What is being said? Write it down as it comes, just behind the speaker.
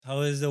How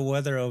is the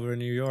weather over in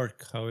New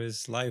York? How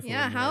is life over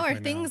Yeah, in New how York are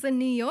right now? things in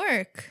New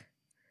York?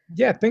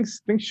 Yeah,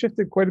 things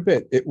shifted quite a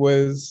bit. It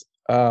was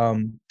about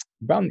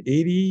an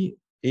 80,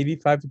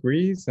 85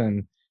 degrees,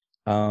 and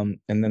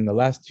then the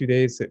last 2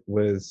 days it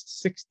was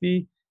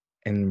 60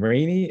 and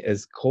rainy,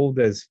 as cold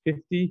as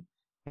 50.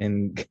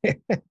 And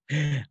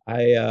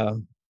I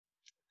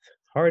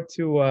hard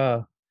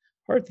to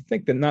hard to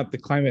think that not the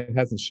climate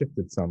hasn't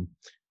shifted some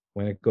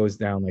when it goes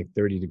down like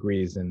 30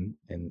 degrees in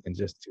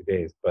just 2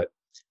 days. But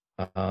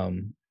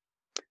um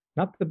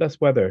not the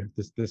best weather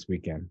this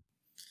weekend.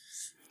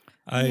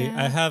 I I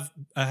Yeah. have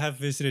I have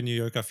visited New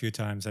York a few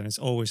times, and it's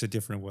always a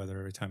different weather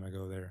every time I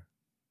go there.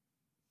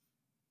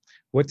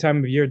 What time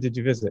of year did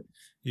you visit?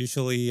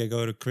 Usually, I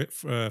go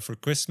to for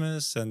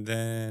Christmas, and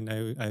then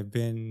I've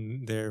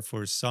been there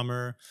for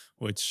summer,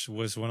 which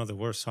was one of the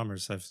worst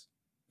summers I've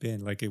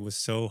been. Like it was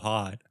so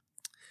hot,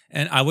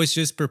 and I was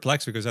just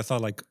perplexed because I thought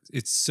like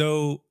it's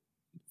so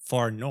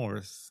far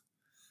north,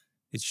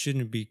 it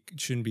shouldn't be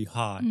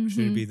hot, shouldn't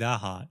Mm-hmm. be that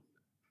hot.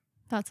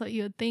 That's what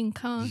you would think,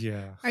 huh?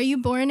 Yeah. Are you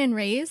born and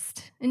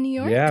raised in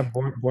New Yeah,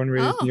 York? born and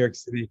raised in Oh, New York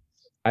City.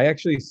 I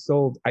actually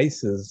sold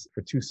ices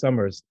for 2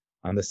 summers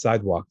on the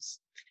sidewalks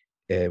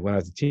when I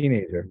was a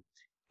teenager,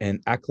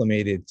 and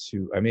acclimated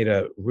to. I made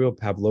a real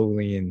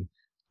Pavlovian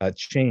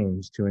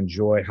change to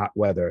enjoy hot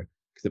weather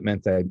because it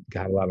meant I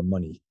got a lot of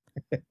money.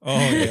 Oh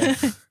yeah.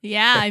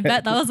 yeah, I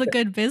bet that was a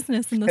good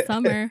business in the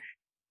summer.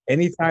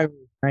 Anytime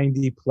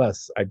 90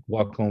 plus, I'd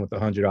walk home with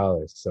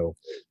 $100. So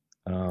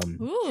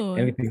Ooh,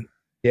 anything,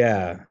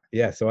 yeah.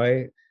 So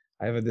I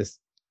have this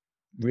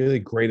really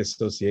great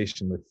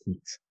association with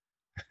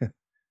heat.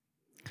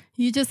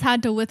 you just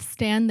had to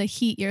withstand the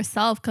heat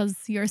yourself because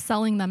you're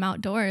selling them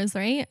outdoors,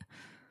 right?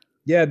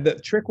 Yeah, the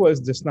trick was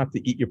just not to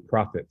eat your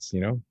profits, you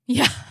know?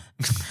 Yeah,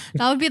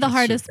 that would be the That's true.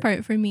 hardest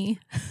part for me.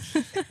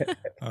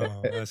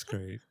 Oh, that's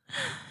great.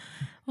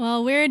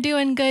 Well, we're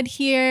doing good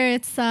here.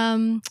 It's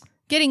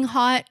getting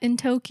hot in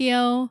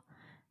Tokyo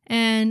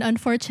and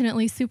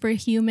unfortunately super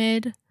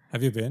humid.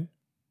 Have you been?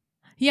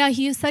 Yeah,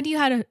 you said you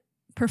had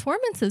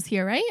performances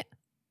here, right?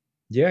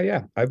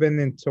 Yeah. I've been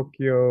in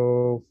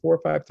Tokyo 4 or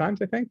 5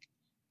 times, I think.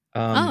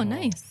 Oh, Oh,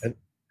 nice.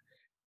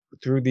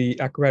 Through the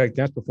acrobatic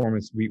dance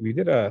performance, we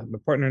did my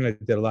partner and I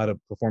did a lot of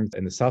performance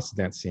in the salsa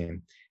dance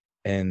scene.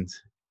 And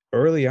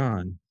early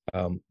on,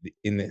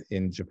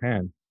 in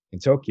Japan, in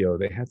Tokyo,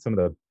 they had some of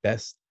the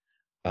best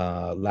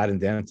Latin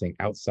dancing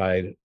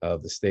outside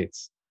of the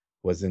States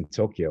was in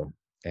Tokyo,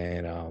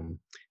 and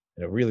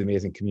in a really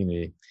amazing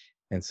community.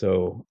 And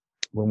so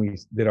when we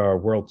did our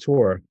world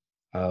tour,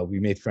 we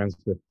made friends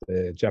with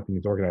the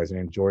Japanese organizer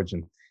named George,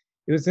 and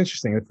it was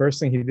interesting. The first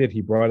thing he did,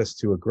 he brought us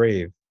to a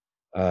grave,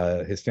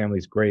 his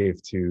family's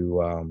grave, to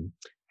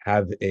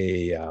have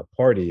a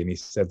party, and he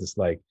said this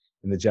like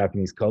in the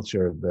Japanese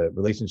culture, the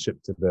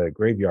relationship to the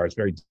graveyard is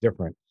very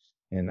different.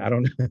 And I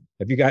don't know,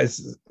 have you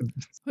guys.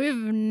 We've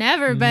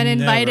never been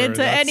invited never.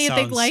 to That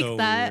anything sounds like so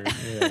that.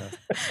 weird.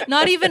 Yeah.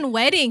 Not even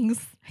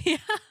weddings. Yeah.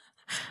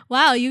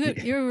 Wow,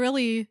 you're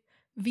really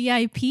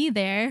VIP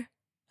there.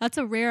 That's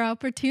a rare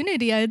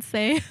opportunity, I'd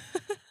say.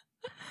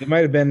 It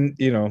might have been,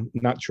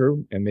 not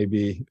true, and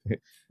maybe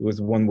it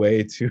was one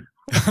way to.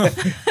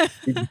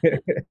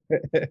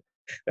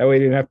 That way, you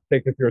didn't have to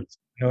take it through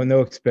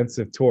no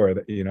expensive tour.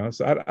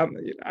 So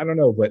I don't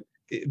know, but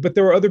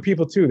there were other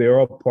people too. They were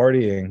all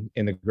partying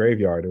in the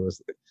graveyard.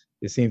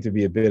 It seemed to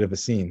be a bit of a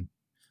scene.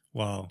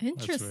 Wow.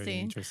 That's very Interesting.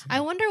 interesting.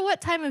 I wonder what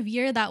time of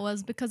year that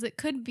was because it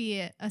could be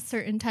a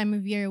certain time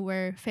of year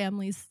where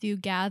families do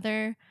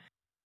gather.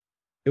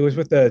 It was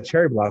with the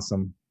cherry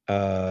blossom.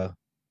 Oh,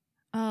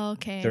 During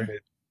okay. the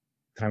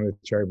time of the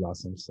cherry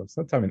blossom, so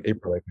sometime in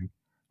April, I think.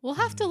 We'll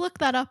have to look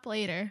that up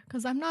later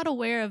because I'm not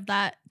aware of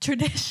that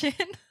tradition.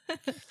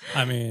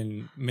 I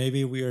mean,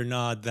 maybe we are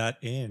not that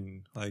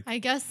in. Like, I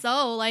guess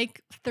so.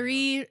 Like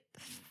 3,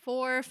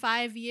 4,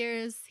 5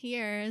 years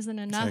here isn't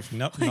it's enough.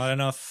 like, no, not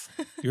enough.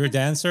 You're a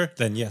dancer?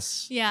 Then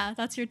yes. Yeah,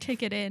 that's your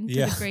ticket in to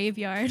Yeah. the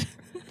graveyard.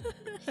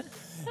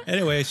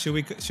 Anyway, should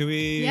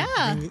we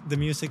Yeah. bring the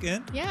music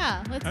in?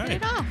 Yeah, let's All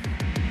get right. it off.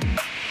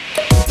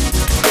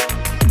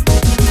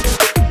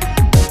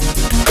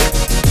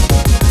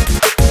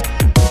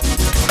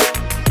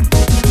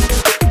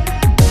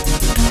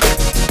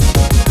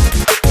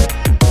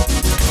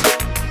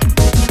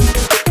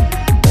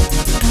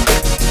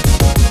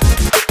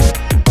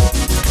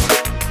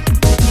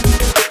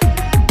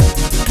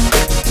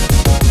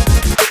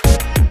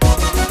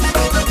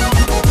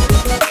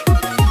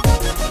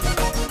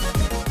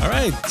 All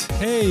right.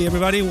 Hey,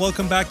 everybody.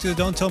 Welcome back to the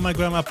Don't Tell My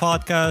Grandma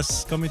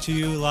podcast, coming to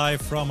you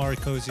live from our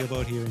cozy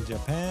abode here in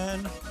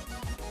Japan.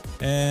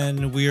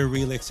 And we are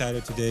really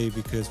excited today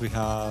because we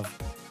have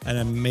an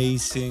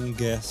amazing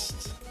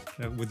guest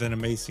with an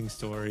amazing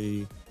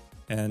story.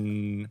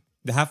 And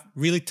they have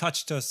really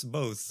touched us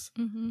both.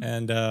 Mhm.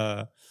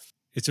 And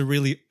it's a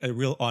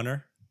real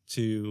honor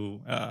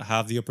to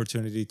have the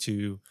opportunity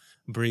to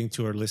bring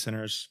to our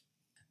listeners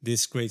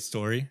this great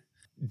story.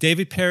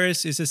 David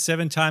Paris is a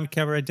 7-time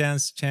cabaret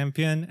dance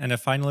champion and a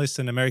finalist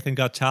in American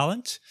Got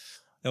Talent.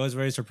 That was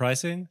very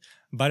surprising.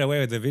 By the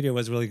way, the video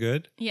was really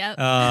good. Yep.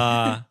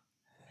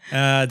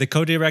 The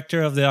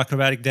co-director of the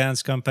acrobatic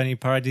dance company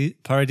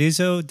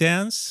Paradiso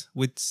Dance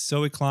with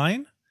Zoe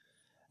Klein.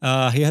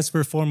 He has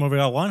performed over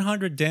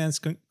 100 dance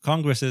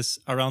congresses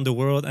around the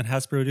world and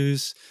has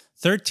produced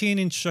 13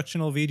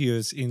 instructional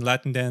videos in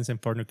Latin dance and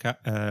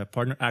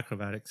partner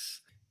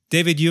acrobatics.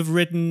 David, you've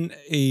written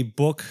a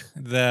book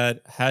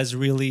that has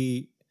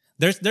really...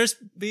 There's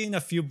been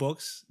a few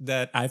books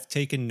that I've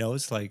taken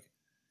notes like,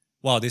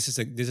 wow, this is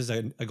a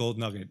gold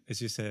nugget,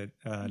 as you said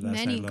last night.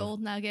 Many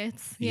gold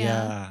nuggets.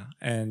 Yeah,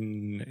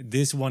 and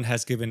this one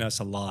has given us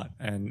a lot,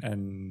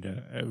 and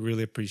I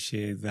really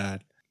appreciate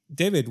that.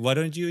 David, why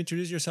don't you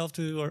introduce yourself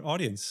to our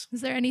audience?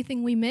 Is there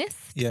anything we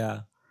missed?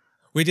 Yeah,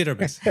 we did our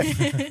best.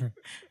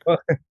 Well,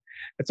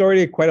 it's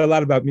already quite a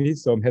lot about me,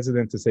 so I'm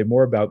hesitant to say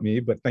more about me.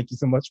 But thank you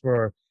so much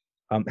for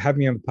having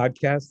me on the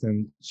podcast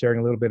and sharing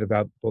a little bit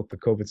about both the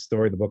COVID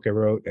story, the book I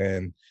wrote,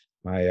 and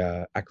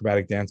my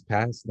acrobatic dance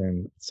past.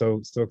 And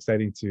so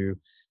exciting to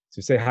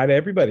say hi to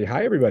everybody.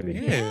 Hi, everybody.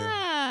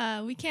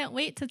 Yeah, we can't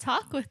wait to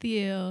talk with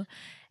you.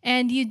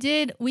 And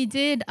we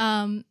did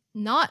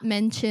not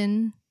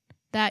mention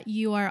that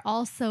you are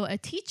also a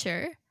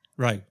teacher.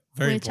 Right.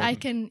 Very which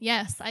important.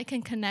 I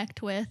can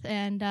connect with.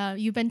 And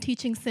you've been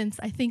teaching since,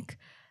 I think,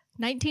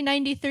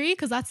 1993,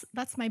 because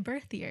that's my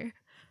birth year.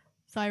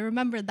 So I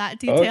remember that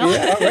detail. Oh,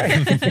 yeah, all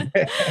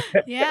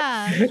right.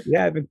 Yeah.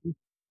 Yeah, I've been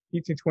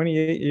teaching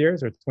 28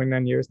 years or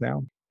 29 years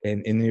now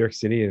in New York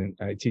City, and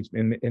I teach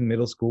in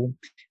middle school.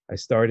 I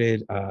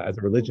started as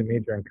a religion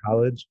major in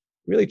college,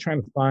 really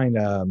trying to find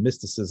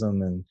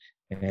mysticism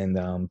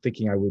and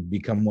thinking I would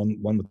become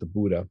one with the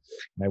Buddha.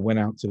 And I went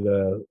out to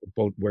the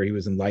boat where he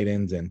was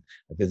enlightened, and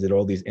I visited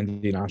all these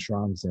Indian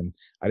ashrams, and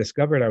I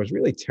discovered I was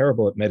really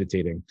terrible at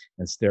meditating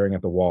and staring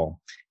at the wall.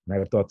 And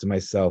I thought to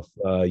myself,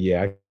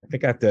 yeah, I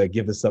think I have to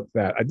give this up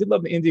fast. I did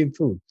love the Indian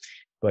food,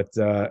 but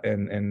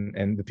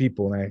and the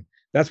people, and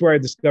that's where I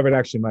discovered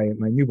actually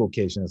my new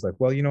vocation. It's like,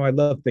 well, I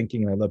love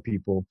thinking and I love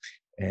people,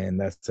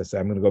 and I said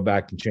I'm going to go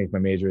back and change my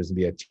majors and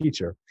be a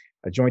teacher.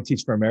 I joined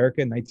Teach for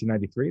America in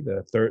 1993,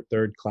 the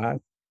third class.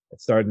 I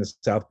started in the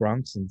South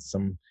Bronx in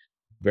some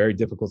very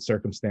difficult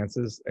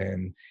circumstances.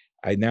 And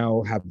I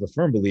now have the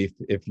firm belief,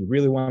 if you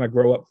really want to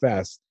grow up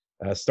fast,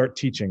 start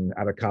teaching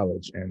out of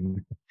college.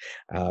 And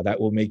that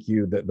will make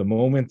you, the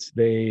moment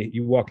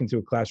you walk into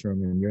a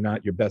classroom and you're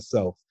not your best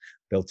self,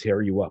 they'll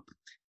tear you up.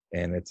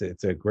 And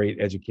it's a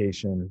great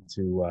education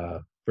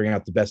to bring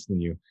out the best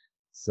in you.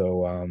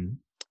 So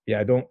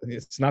yeah,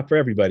 it's not for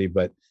everybody,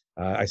 but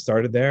I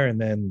started there and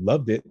then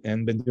loved it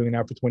and been doing it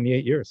now for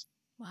 28 years.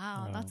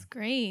 Wow, that's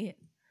great.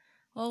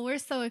 Well, we're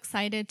so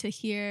excited to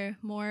hear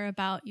more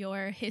about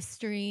your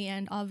history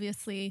and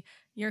obviously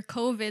your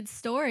COVID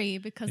story,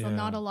 because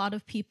not a lot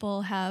of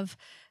people have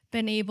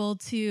been able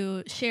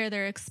to share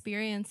their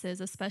experiences,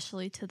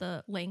 especially to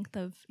the length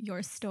of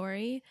your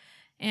story.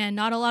 And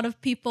not a lot of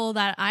people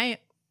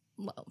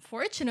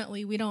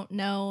fortunately, we don't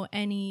know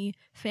any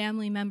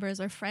family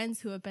members or friends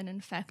who have been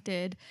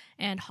infected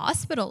and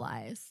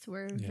hospitalized.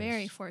 We're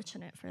very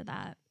fortunate for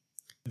that.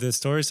 The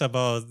stories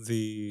about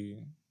the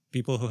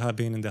people who have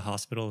been in the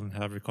hospital and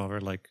have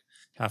recovered,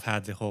 have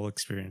had the whole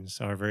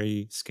experience, are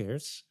very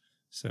scarce.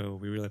 So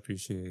we really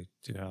appreciate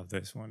to have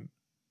this one.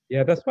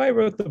 Yeah, that's why I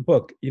wrote the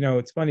book.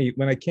 It's funny,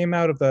 when I came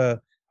out of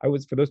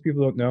for those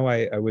people who don't know,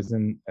 I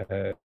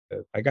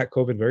got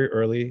COVID very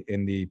early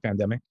in the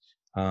pandemic.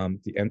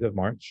 The end of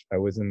March, I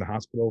was in the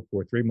hospital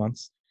for 3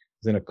 months. I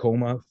was in a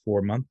coma for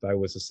a month. I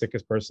was the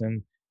sickest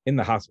person in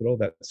the hospital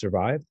that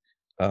survived.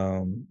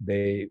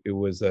 It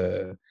was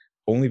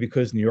only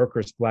because New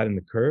Yorkers flattened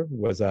the curve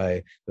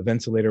the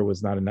ventilator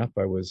was not enough.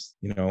 I was,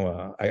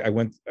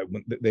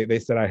 they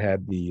said I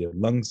had the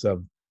lungs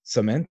of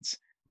cement,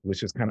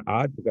 which is kind of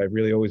odd because I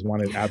really always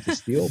wanted abs of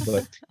steel,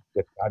 but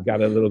I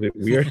got a little bit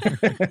weird,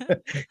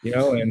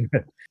 and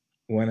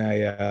when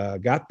I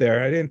got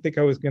there, I didn't think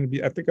I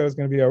think I was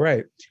going to be all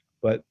right.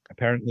 But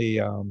apparently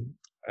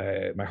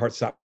my heart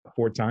stopped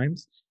 4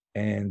 times,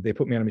 and they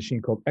put me on a machine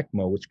called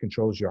ECMO, which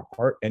controls your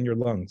heart and your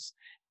lungs.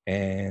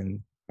 And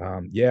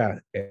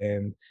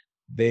and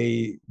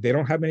they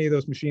don't have many of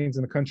those machines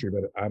in the country,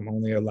 but I'm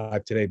only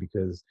alive today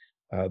because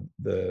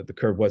the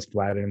curve was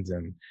flattened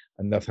and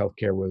enough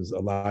healthcare was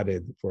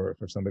allotted for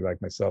somebody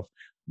like myself.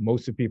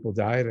 Most of the people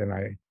died, and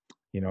I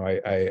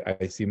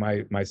see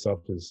myself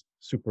as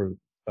super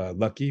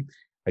lucky.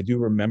 I do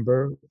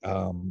remember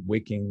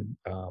waking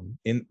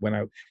in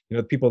when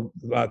people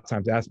a lot of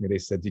times ask me, they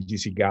said, "Did you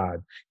see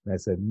God?" And I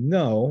said,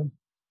 "No,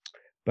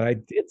 but I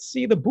did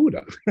see the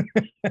Buddha."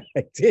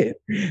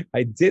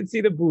 I did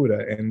see the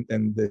Buddha,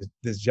 and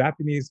this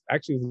Japanese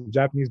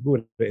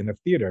Buddha in the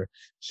theater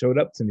showed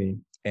up to me,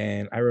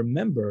 and I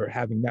remember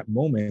having that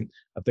moment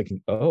of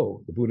thinking,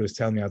 "Oh, the Buddha was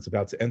telling me I was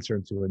about to enter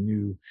into a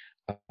new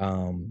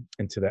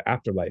into the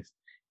afterlife."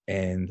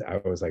 And I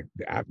was like,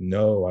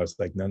 no,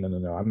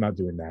 I'm not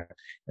doing that.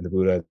 And the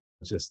Buddha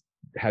just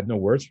had no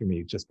words for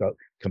me, just felt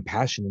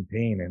compassion and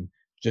pain, and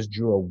just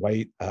drew a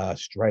white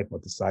stripe on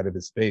the side of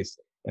his face.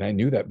 And I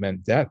knew that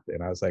meant death.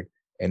 And I was like,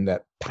 And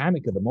that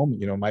panic of the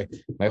moment,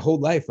 my whole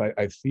life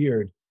I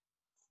feared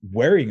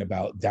worrying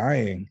about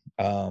dying,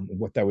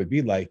 what that would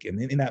be like.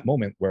 And in that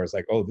moment where it's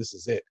like, oh, this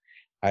is it,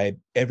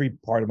 every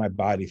part of my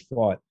body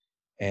fought,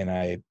 and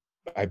I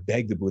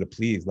begged the Buddha,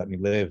 please let me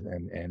live.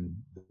 And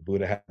the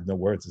Buddha had no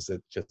words. It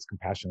said, just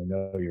compassionately,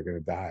 no, you're going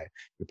to die.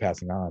 You're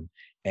passing on.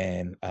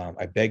 And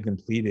I begged and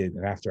pleaded.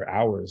 And after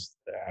hours,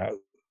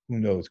 who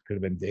knows, could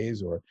have been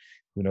days, or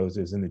who knows,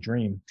 it was in the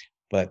dream.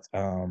 But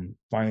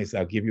finally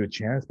said, I'll give you a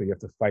chance, but you have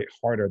to fight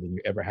harder than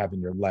you ever have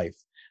in your life.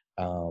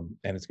 And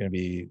it's going to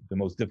be the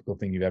most difficult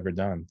thing you've ever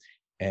done.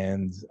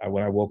 And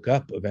when I woke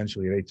up,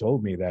 eventually they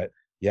told me that,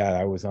 yeah,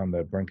 I was on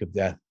the brink of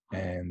death,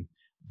 and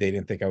they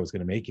didn't think I was going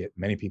to make it.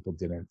 Many people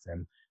didn't.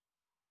 And,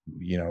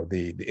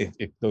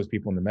 if those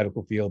people in the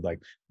medical field, like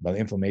the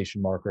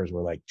inflammation markers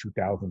were like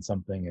 2000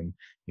 something. And,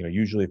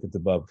 usually if it's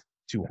above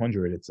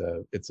 200, it's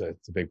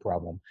a big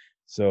problem.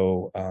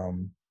 So,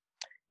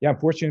 yeah, I'm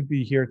fortunate to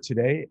be here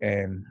today,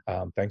 and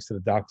thanks to the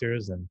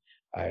doctors. And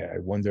I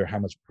wonder how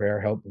much prayer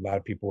helped. A lot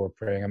of people were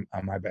praying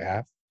on my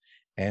behalf,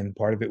 and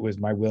part of it was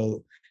my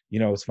will.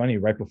 It's funny.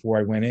 Right before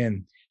I went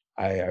in,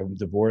 I'm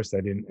divorced.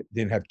 I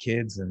didn't have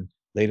kids, and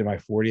late in my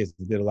 40s,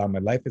 I did a lot of my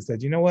life. I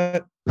said, you know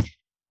what?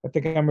 I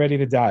think I'm ready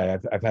to die.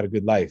 I've had a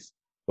good life.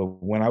 But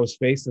when I was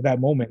faced with that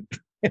moment,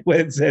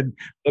 when it said,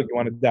 look, you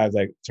want to die, I was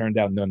like, turned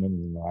down. No.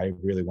 I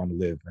really want to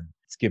live. And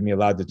it's given me a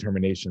lot of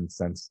determination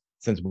since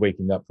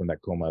waking up from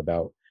that coma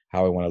about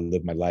how I want to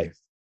live my life.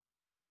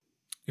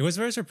 It was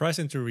very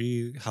surprising to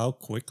read how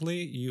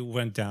quickly you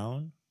went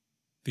down,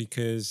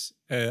 because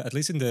at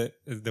least in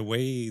the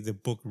way the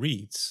book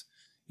reads,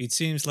 it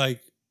seems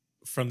like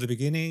from the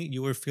beginning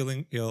you were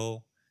feeling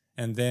ill,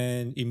 and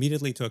then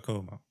immediately to a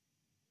coma.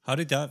 How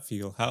did that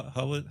feel?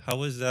 How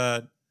was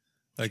that,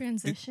 like,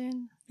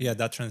 transition?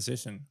 That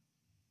transition.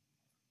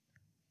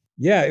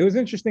 Yeah, it was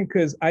interesting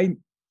because I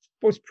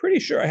was pretty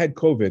sure I had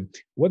COVID.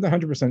 Wasn't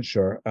 100%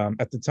 sure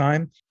at the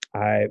time.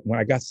 When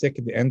I got sick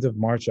at the end of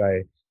March,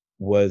 I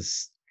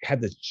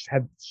had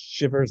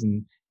shivers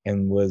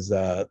and was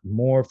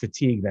more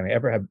fatigued than I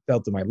ever have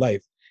felt in my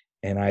life.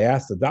 And I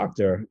asked the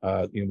doctor.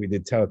 We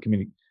did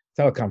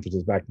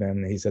teleconferences back then.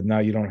 And he said, "No,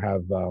 you don't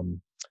have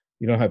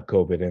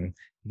COVID." And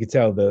you could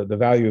tell the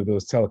value of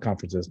those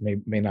teleconferences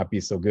may not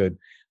be so good.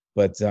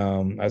 But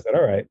I said,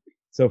 "All right."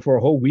 So for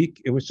a whole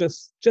week, it was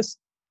just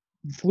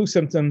flu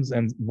symptoms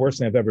and worse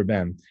than I've ever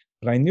been.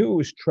 But I knew it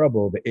was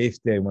trouble the 8th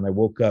day when I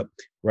woke up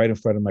right in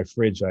front of my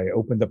fridge. I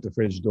opened up the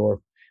fridge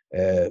door,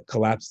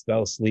 collapsed,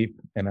 fell asleep.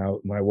 And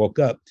when I woke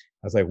up,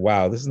 I was like,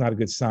 wow, this is not a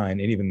good sign.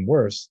 And even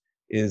worse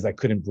is I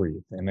couldn't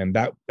breathe. And then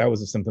that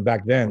was a symptom.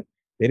 Back then,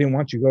 they didn't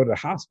want you to go to the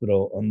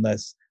hospital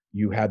unless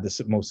you had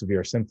the most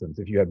severe symptoms.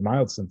 If you had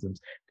mild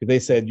symptoms, because they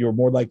said you're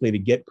more likely to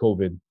get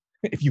COVID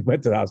if you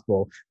went to the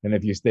hospital than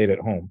if you stayed at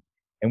home.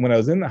 And when I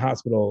was in the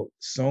hospital,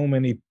 so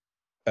many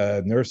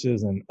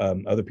nurses and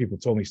other people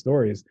told me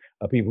stories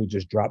of people who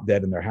just dropped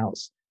dead in their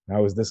house. And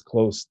I was this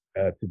close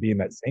to be in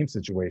that same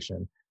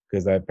situation,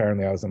 because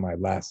apparently I was on my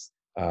last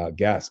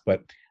gasp.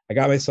 But I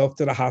got myself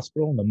to the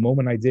hospital, and the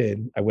moment I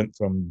did, I went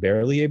from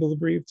barely able to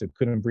breathe to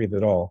couldn't breathe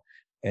at all.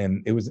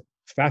 And it was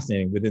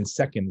fascinating. Within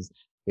seconds,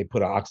 they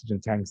put oxygen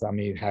tanks on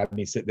me, had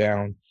me sit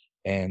down.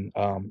 And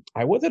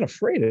I wasn't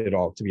afraid at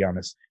all, to be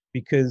honest,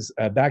 because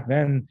back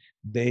then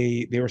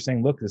they were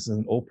saying, look, this is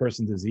an old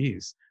person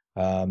disease.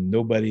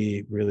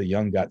 Nobody really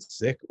young got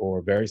sick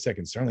or very sick,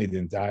 and certainly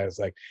didn't die. I was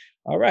like,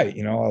 all right,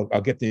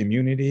 I'll get the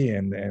immunity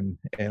and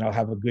I'll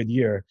have a good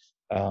year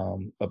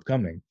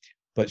upcoming.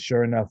 But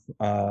sure enough,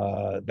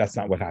 that's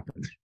not what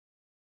happened.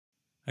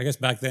 I guess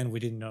back then we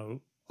didn't know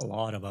a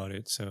lot about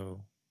it,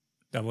 so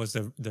that was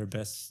their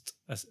best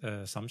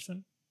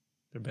assumption,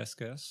 their best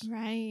guess.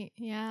 Right,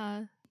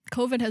 yeah.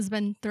 COVID has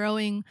been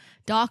throwing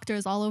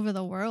doctors all over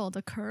the world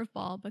a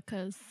curveball,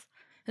 because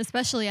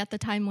especially at the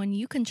time when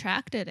you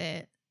contracted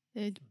it,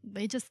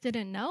 they just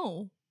didn't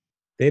know.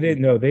 They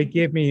didn't know. They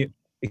gave me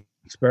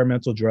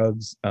experimental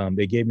drugs.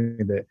 They gave me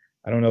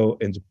I don't know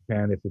in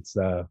Japan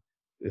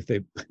if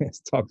they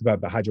talked about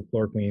the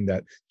hydrochloroquine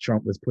that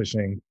Trump was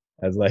pushing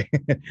as like,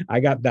 I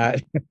got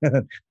that.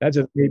 That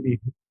just made me,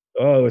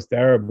 oh, it was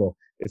terrible.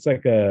 It's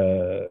like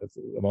a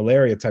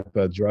malaria type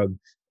of drug.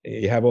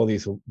 You have all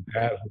these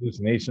bad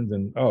hallucinations,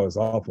 and oh, it's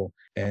awful.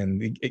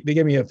 And they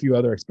gave me a few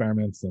other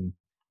experiments, and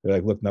they're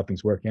like, look,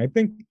 nothing's working. I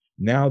think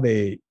now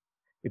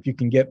if you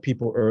can get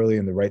people early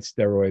in the right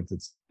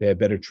steroids, they have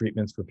better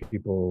treatments for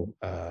people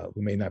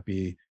who may not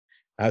be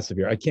as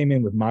severe. I came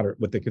in with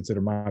what they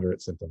consider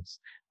moderate symptoms,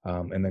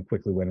 and then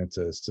quickly went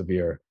into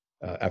severe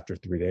after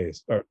 3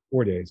 days or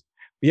 4 days.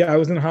 But yeah, I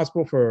was in the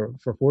hospital for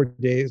 4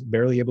 days,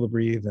 barely able to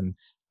breathe. And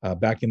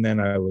back in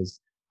then,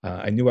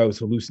 I knew I was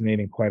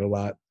hallucinating quite a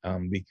lot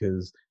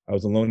because I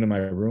was alone in my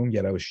room,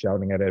 yet I was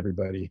shouting at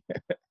everybody.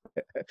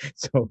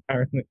 So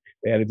apparently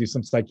they had to do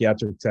some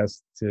psychiatric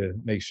tests to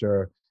make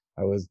sure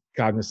I was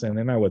cognizant,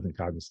 and I wasn't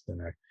cognizant.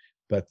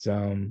 But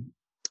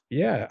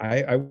yeah,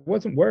 I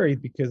wasn't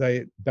worried because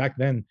back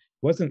then,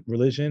 wasn't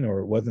religion or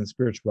it wasn't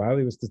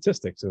spirituality, it was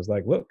statistics. It was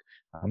like, look,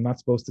 I'm not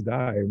supposed to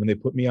die. And when they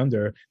put me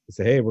under, they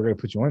say, hey, we're going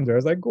to put you under. I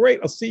was like, great,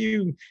 I'll see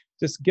you.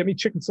 Just get me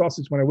chicken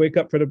sausage when I wake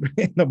up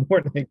in the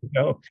morning, you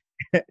know?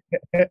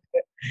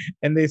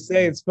 And they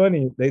say, it's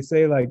funny, they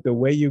say like the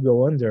way you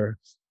go under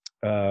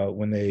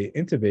when they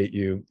intubate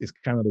you is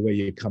kind of the way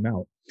you come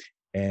out.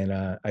 And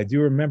I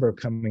do remember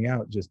coming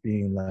out just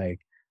being like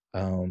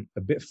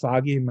a bit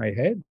foggy in my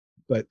head,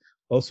 but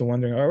also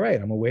wondering, all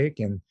right, I'm awake.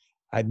 And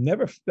I'd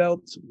never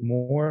felt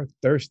more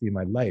thirsty in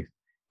my life.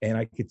 And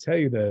I could tell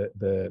you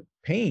the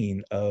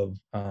pain of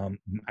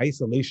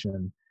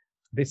isolation.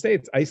 They say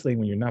it's isolating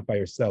when you're not by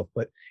yourself,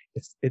 but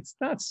it's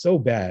not so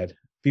bad.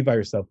 Be by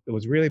yourself. It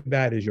was really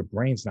bad is your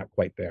brain's not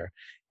quite there.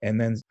 And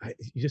then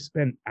you just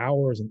spend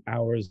hours and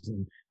hours,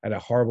 and I had a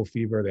horrible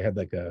fever. They had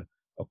like a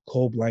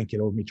cold blanket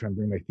over me trying to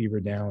bring my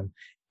fever down,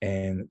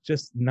 and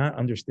just not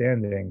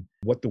understanding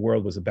what the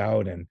world was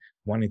about and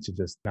wanting to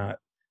just not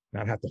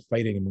have to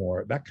fight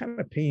anymore. That kind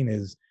of pain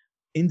is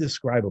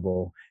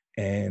indescribable.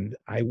 And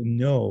I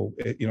know,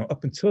 you know,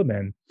 up until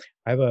then,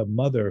 I have a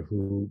mother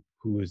who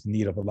is in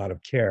need of a lot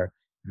of care.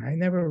 And I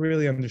never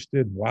really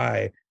understood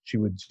why she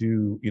would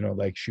do, you know,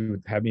 like she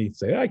would have me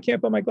say, I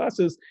can't find my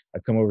glasses.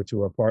 I'd come over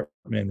to her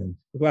apartment and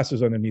the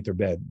glasses are underneath her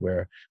bed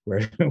where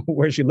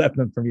where she left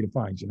them for me to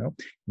find, you know?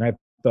 And I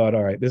thought,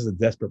 all right, this is a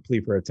desperate plea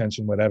for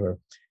attention, whatever.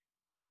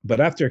 But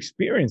after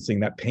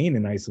experiencing that pain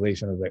in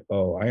isolation, I was like,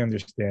 oh, I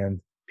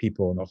understand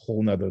people on a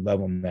whole nother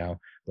level now.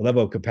 The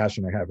level of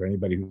compassion I have for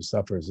anybody who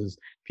suffers is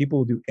people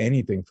will do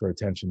anything for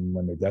attention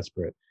when they're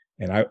desperate.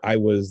 And I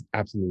was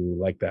absolutely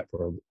like that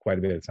for quite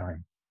a bit of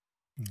time.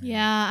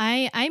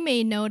 Yeah, I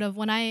made note of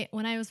when I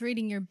was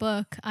reading your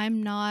book,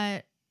 I'm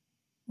not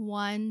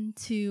one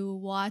to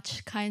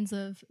watch kinds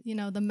of, you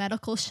know, the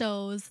medical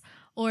shows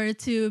or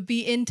to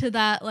be into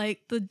that,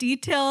 like the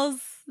details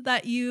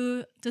that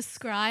you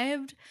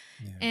described.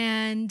 Yeah.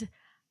 And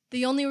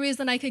the only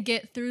reason I could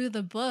get through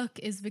the book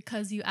is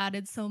because you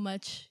added so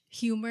much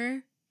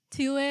humor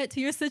to it, to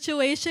your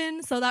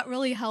situation. So that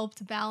really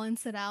helped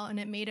balance it out and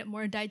it made it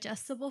more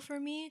digestible for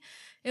me.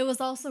 It was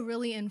also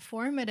really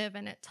informative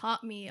and it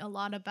taught me a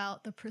lot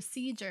about the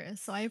procedure.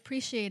 So I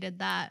appreciated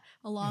that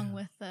along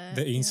with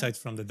the insights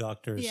from the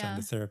doctors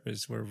and the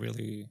therapists were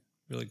really,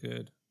 really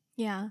good.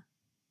 Yeah.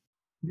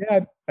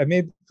 Yeah, I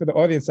made, for the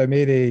audience, I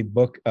made a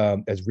book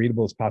as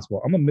readable as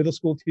possible. I'm a middle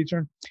school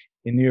teacher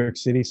in New York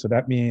City. So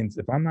that means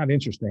if I'm not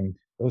interesting,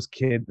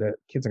 the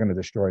kids are going to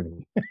destroy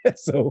me.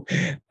 So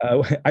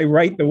I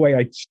write the way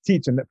I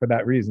teach for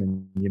that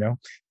reason, you know?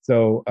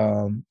 So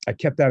I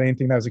kept out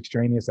anything that was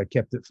extraneous. I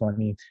kept it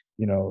funny,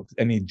 you know,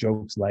 any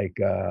jokes like,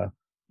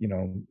 you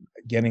know,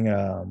 getting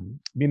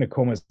being a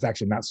coma is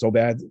actually not so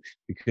bad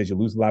because you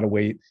lose a lot of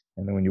weight.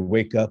 And then when you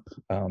wake up,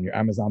 your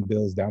Amazon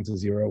bill is down to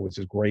zero, which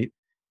is great,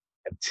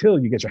 until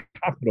you get your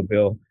hospital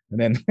bill. And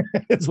then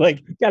it's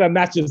like, gotta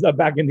match this up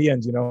back in the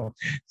end, you know?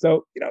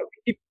 So, you know,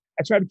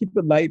 I try to keep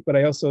it light, but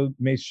I also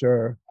made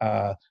sure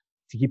to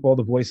keep all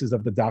the voices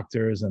of the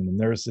doctors and the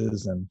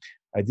nurses. And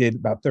I did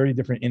about 30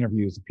 different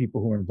interviews with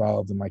people who were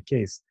involved in my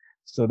case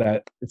so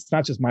that it's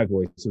not just my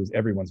voice, it was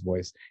everyone's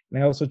voice.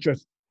 And I also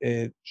just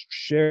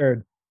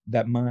shared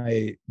that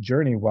my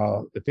journey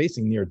while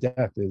facing near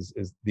death is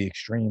the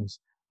extremes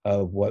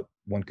of what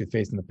one could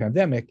face in the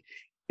pandemic.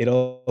 It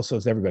also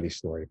is everybody's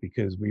story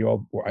because we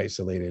all were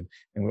isolated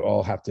and we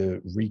all have to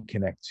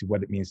reconnect to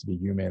what it means to be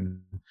human,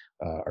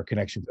 our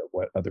connection to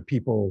what other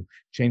people,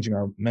 changing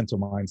our mental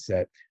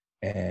mindset.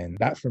 And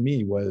that for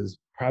me was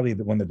probably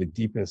one of the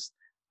deepest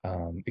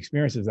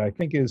experiences I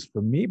think is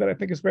for me, but I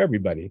think it's for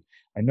everybody.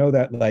 I know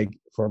that like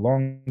for a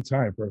long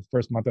time, for the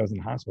first month I was in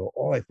the hospital,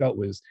 all I felt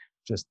was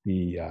just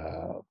the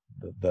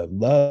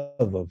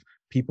love of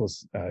people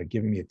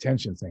giving me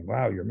attention, saying,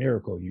 wow, you're a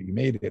miracle, you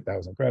made it, that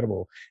was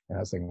incredible. And I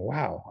was saying,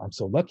 wow, I'm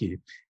so lucky.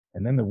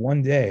 And then the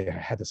one day I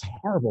had this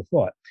horrible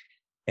thought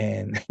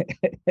and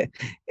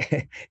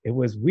it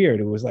was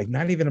weird. It was like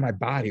not even in my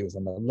body, it was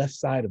on the left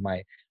side of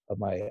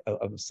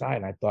the side.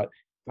 And I thought,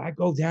 if I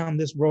go down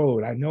this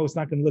road, I know it's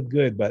not going to look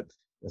good, but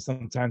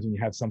sometimes when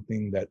you have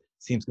something that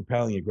seems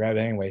compelling, you grab it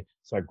anyway.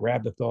 So I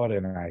grabbed the thought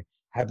and I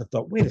had the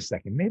thought, wait a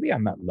second, maybe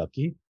I'm not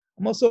lucky.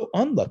 I'm also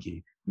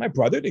unlucky. My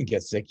brother didn't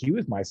get sick. He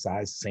was my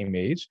size, same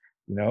age.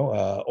 You know,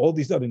 all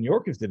these other New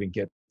Yorkers didn't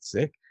get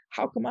sick.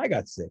 How come I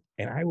got sick?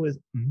 And I was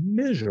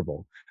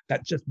miserable.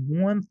 That just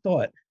one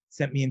thought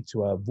sent me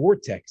into a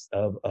vortex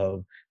of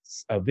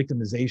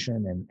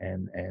victimization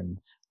and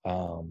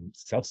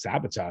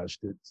self-sabotage,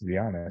 to be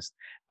honest.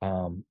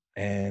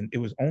 And it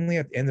was only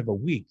at the end of a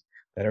week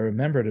that I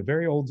remembered a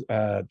very old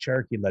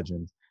Cherokee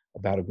legend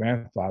about a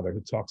grandfather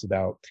who talks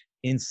about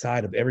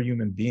inside of every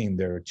human being,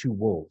 there are two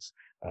wolves.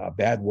 A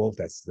bad wolf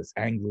that's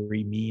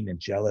angry, mean, and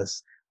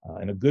jealous,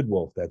 and a good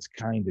wolf that's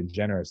kind and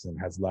generous and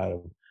has a lot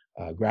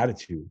of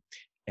gratitude.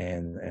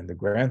 And the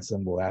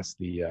grandson will ask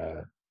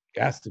the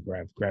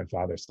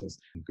grandfather, says,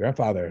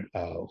 grandfather,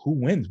 who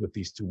wins with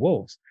these two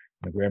wolves?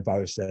 And the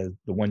grandfather says,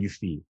 the one you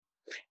feed.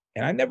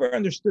 And I never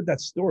understood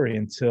that story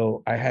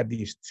until I had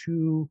these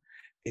two,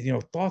 you know,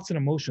 thoughts and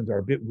emotions are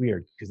a bit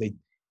weird because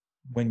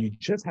when you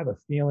just have a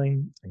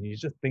feeling and you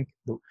just think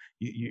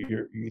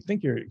you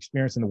think you're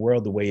experiencing the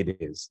world the way it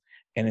is,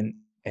 and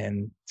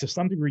to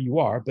some degree you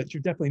are, but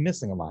you're definitely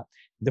missing a lot.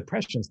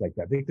 Depression's like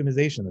that.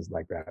 Victimization is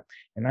like that.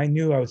 And I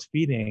knew I was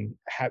feeding.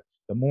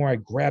 The more I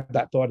grabbed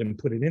that thought and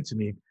put it into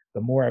me,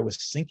 the more I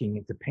was sinking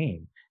into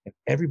pain. And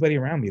everybody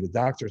around me, the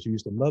doctors who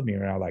used to love me,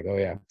 are now like, "Oh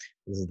yeah,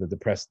 this is the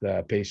depressed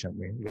patient.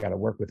 We got to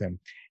work with him."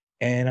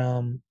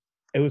 And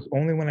it was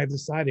only when I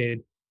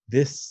decided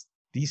these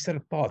set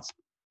of thoughts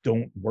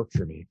don't work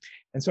for me.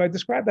 And so I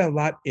describe that a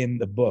lot in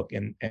the book,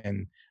 and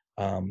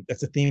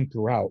that's a theme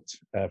throughout,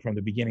 from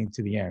the beginning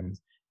to the end.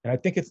 And I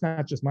think it's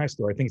not just my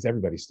story. I think it's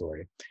everybody's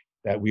story,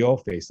 that we all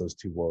face those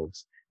two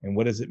woes. And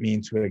what does it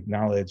mean to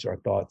acknowledge our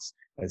thoughts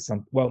as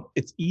some? Well,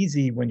 it's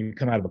easy when you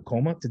come out of a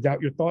coma to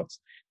doubt your thoughts,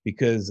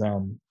 because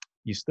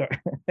you start.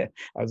 I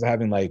was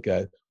having like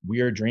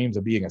weird dreams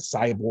of being a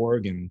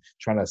cyborg and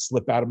trying to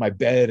slip out of my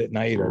bed at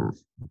night, or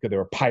because there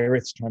were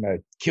pirates trying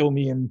to kill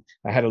me and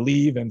I had to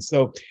leave. And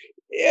so,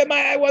 yeah,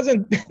 I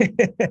wasn't.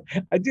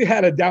 I do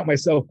had to doubt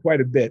myself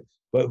quite a bit,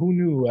 but who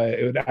knew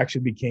it would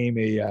actually became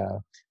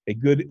a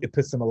good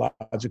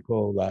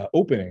epistemological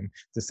opening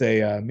to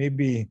say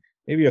maybe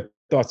your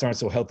thoughts aren't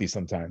so healthy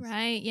sometimes.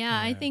 Right. Yeah.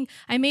 I think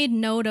I made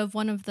note of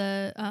one of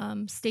the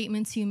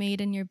statements you made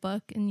in your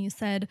book, and you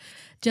said,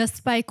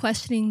 just by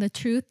questioning the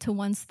truth to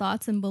one's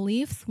thoughts and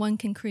beliefs, one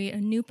can create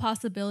a new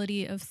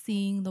possibility of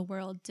seeing the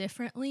world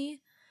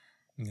differently.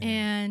 Yeah.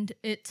 And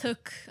it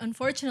took,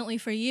 unfortunately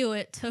for you,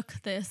 it took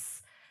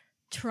this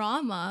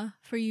trauma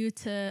for you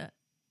to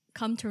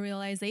come to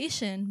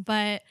realization,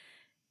 but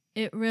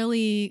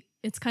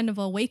it's kind of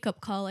a wake-up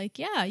call, like,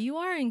 yeah, you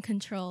are in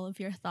control of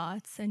your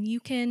thoughts, and you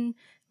can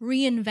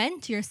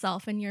reinvent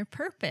yourself and your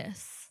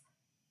purpose.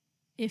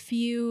 If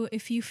you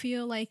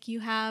feel like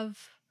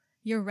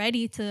you're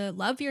ready to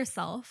love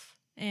yourself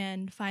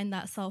and find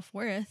that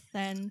self-worth,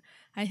 then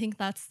I think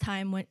that's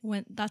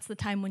that's the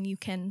time when you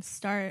can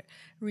start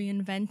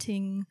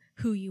reinventing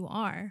who you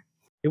are.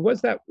 It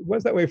was that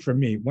way for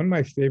me. One of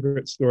my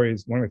favorite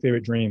stories, one of my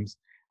favorite dreams.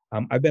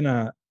 I've been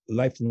a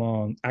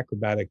lifelong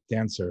acrobatic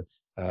dancer.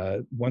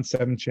 Won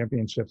 7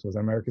 championships, was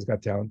on America's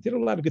Got Talent, did a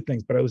lot of good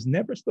things, but I was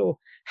never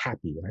still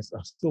happy, and I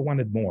still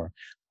wanted more.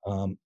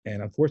 And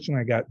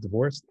unfortunately, I got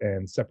divorced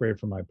and separated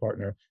from my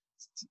partner,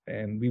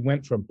 and we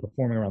went from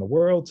performing around the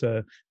world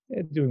to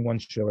doing one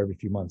show every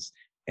few months.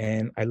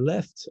 And I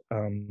left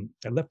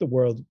the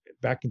world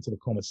back into the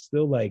coma,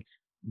 still like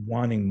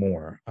wanting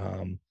more.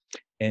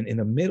 And in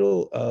the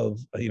middle of,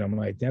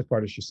 my dance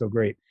partner, she's so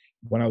great.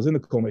 When I was in the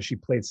coma, she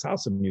played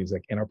salsa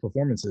music in our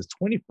performances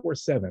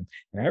 24/7.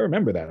 And I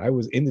remember that. I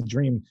was in the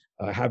dream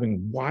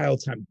having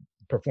wild time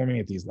performing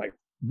at these like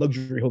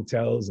luxury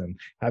hotels and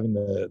having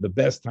the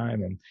best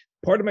time. And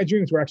part of my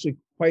dreams were actually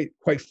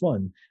quite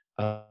fun.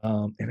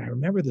 And I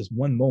remember this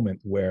one moment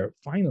where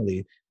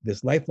finally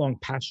this lifelong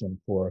passion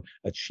for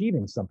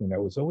achieving something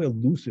that was so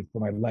elusive for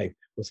my life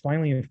was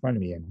finally in front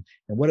of me. And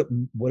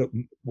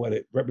what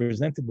it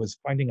represented was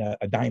finding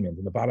a diamond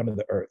in the bottom of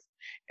the earth.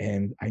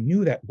 And I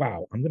knew that,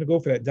 wow, I'm going to go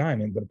for that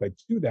diamond. But if I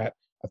do that,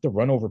 I have to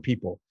run over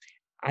people.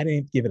 I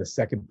didn't give it a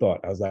second thought.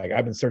 I was like,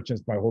 I've been searching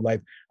my whole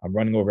life. I'm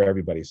running over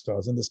everybody. So I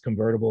was in this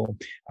convertible.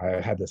 I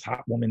had this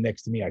hot woman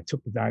next to me. I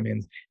took the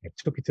diamonds and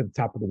took it to the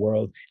top of the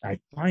world. And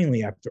I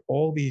finally, after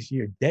all these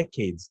years,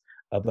 decades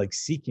of like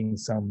seeking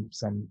some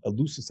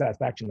elusive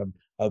satisfaction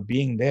of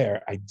being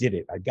there, I did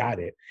it. I got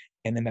it.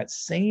 And in that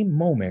same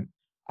moment,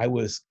 I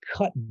was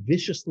cut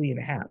viciously in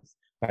half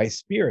by a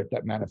spirit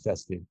that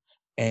manifested.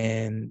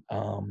 And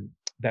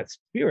that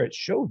spirit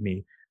showed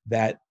me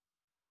that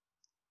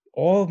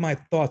all of my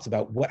thoughts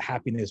about what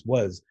happiness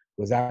was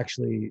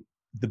actually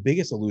the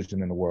biggest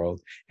illusion in the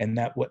world, and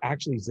that what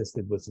actually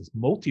existed was this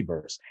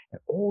multiverse,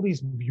 and all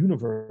these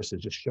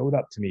universes just showed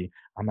up to me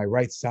on my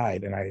right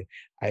side. And I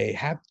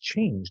have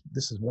changed.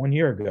 This is 1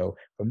 year ago.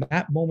 From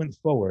that moment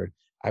forward,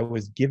 I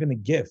was given the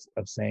gift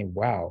of saying,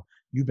 wow,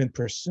 you've been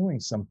pursuing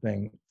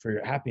something for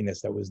your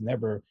happiness that was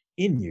never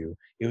in you.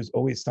 It was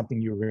always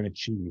something you were going to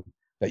achieve,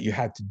 that you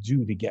had to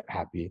do to get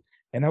happy.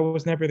 And that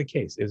was never the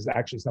case. It was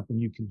actually something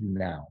you can do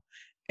now.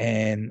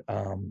 And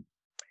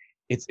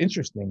it's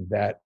interesting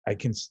that I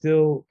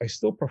still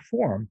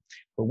perform,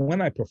 but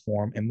when I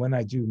perform and when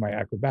I do my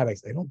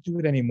acrobatics, I don't do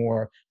it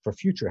anymore for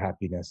future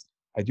happiness.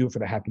 I do it for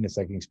the happiness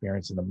I can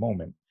experience in the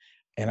moment.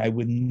 And I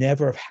would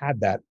never have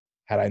had that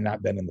had I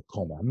not been in the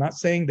coma. I'm not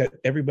saying that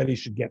everybody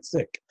should get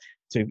sick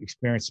to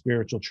experience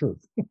spiritual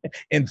truth.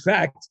 In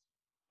fact,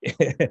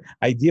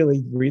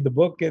 ideally read the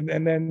book and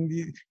then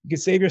you can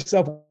save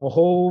yourself a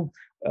whole,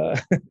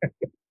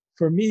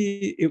 for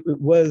me, it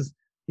was,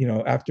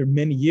 after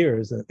many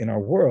years in our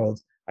world,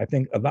 I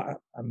think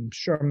I'm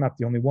sure I'm not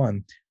the only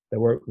one, that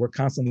we're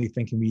constantly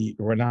thinking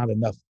we're not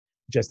enough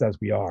just as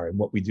we are and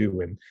what we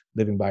do, and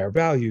living by our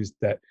values,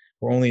 that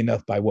we're only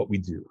enough by what we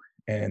do.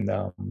 And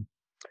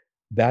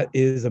that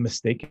is a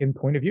mistaken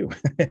point of view.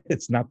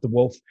 It's not the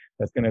wolf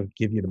that's going to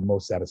give you the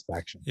most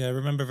satisfaction. Yeah, I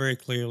remember very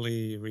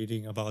clearly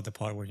reading about the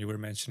part where you were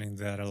mentioning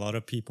that a lot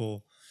of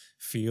people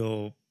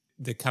feel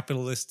the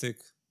capitalistic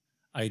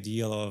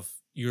ideal of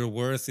your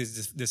worth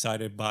is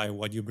decided by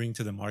what you bring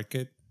to the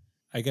market.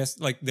 I guess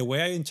like the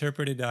way I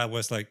interpreted that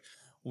was like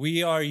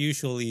we are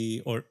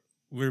usually, or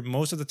we're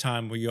most of the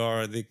time, we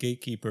are the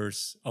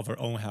gatekeepers of our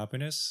own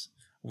happiness.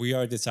 We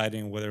are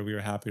deciding whether we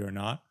are happy or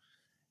not.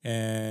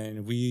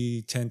 And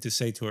we tend to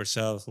say to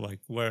ourselves like,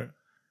 where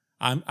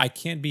I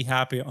can't be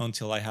happy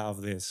until I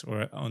have this,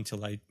 or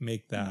until I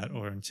make that,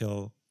 or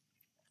until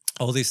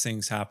all these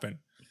things happen,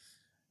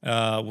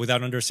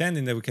 without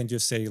understanding that we can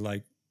just say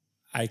like,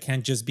 I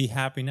can't just be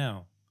happy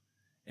now,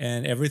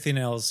 and everything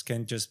else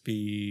can just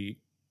be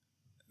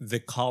the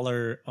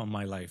color on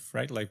my life,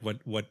 right? Like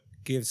what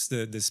gives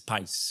the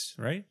spice,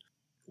 right?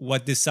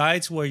 What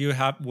decides where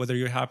whether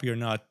you're happy or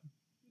not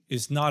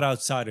is not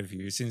outside of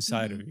you; it's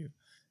inside of you.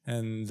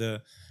 And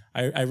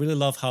I really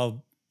love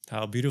how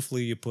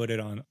beautifully you put it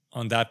on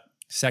that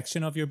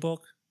section of your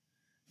book,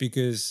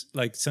 because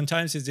like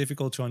sometimes it's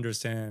difficult to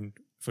understand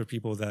for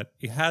people that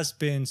it has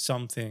been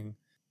something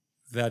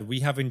that we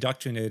have been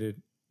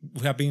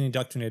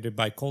indoctrinated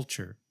by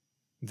culture,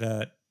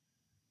 that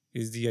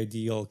is the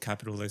ideal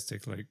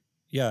capitalistic, like,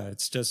 yeah,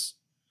 it's just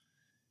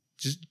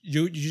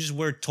you just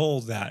were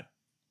told that,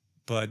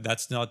 but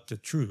that's not the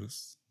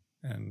truth.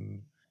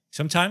 And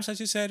sometimes, as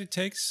you said, it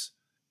takes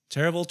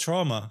terrible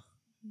trauma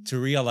to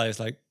realize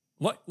like,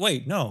 what,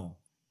 wait, no.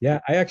 Yeah,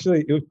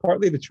 it was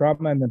partly the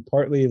trauma, and then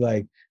partly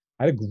like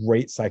I had a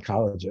great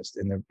psychologist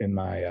in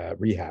my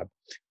rehab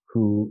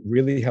who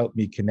really helped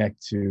me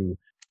connect to.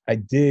 I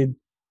did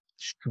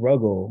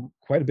struggle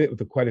quite a bit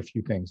with quite a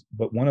few things,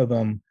 but one of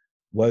them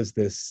was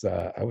this.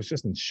 I was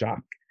just in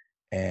shock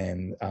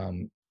and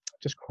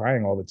just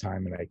crying all the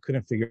time, and I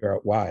couldn't figure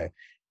out why.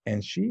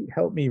 And she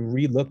helped me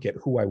relook at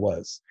who I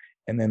was,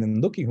 and then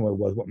in looking who I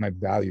was, what my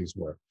values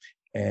were,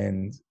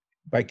 and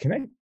by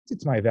connecting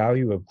to my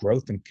value of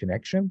growth and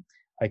connection,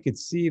 I could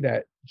see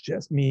that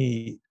just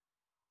me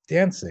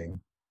dancing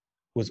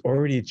was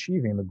already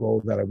achieving the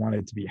goal that I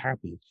wanted to be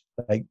happy.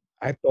 Like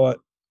I thought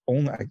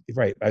only,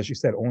 right, as you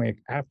said, only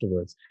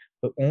afterwards,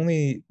 but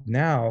only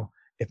now,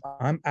 if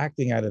I'm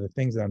acting out of the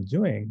things that I'm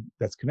doing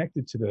that's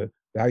connected to the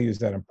values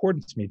that are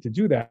important to me, to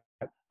do that,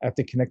 I have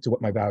to connect to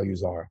what my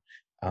values are.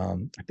 I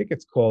think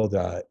it's called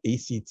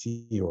ACT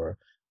or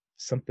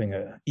something,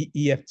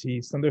 EFT.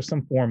 There's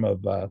some form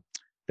of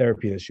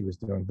therapy that she was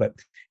doing, but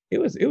it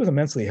was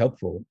immensely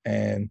helpful.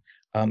 And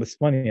it's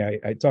funny,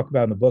 I talk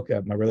about in the book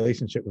my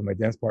relationship with my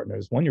dance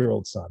partner's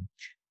 1-year-old son.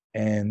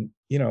 And,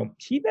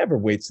 he never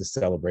waits to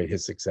celebrate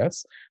his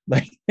success.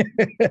 Like,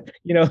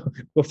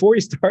 before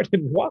he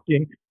started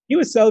walking, he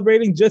was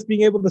celebrating just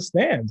being able to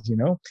stand,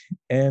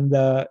 and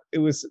it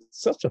was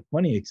such a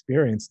funny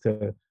experience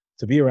to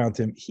be around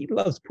him. He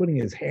loves putting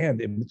his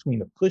hand in between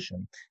the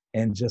cushion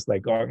and just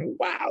like going,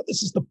 wow,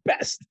 this is the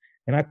best.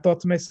 And I thought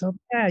to myself,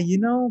 yeah,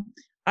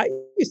 I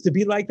used to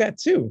be like that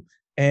too.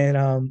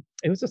 And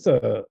it was just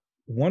a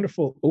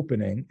wonderful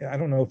opening. I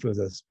don't know if it was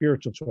a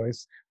spiritual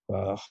choice,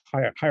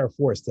 higher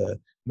force to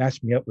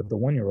match me up with the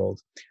 1-year-old,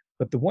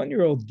 but the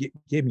 1-year-old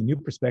gave me new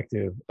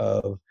perspective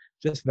of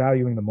just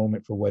valuing the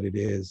moment for what it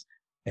is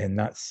and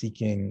not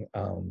seeking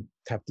to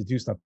have to do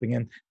something.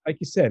 And like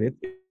you said,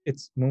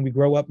 it's when we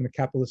grow up in a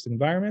capitalist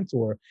environment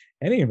or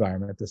any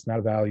environment that's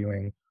not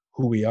valuing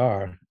who we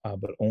are,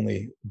 but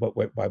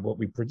by what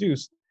we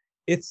produce,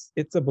 it's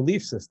a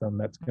belief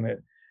system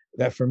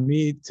that for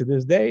me to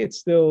this day, it's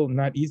still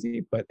not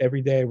easy, but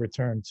every day I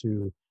return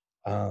to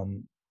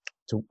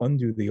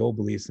undo the old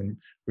beliefs and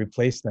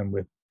replace them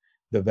with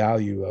the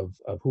value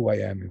of who I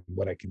am and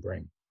what I can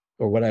bring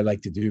or what I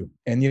like to do.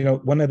 And,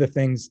 one of the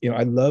things,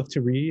 I love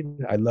to read,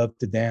 I love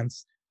to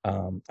dance,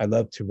 I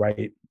love to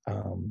write,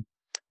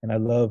 and I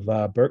love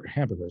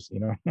hamburgers,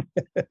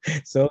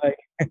 so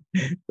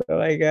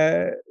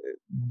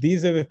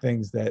these are the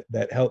things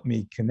that help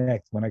me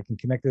connect when I can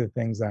connect to the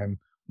things I'm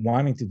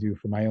wanting to do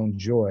for my own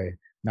joy,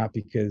 not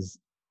because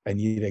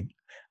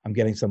I'm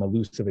getting some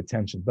elusive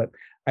attention. But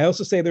I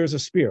also say there's a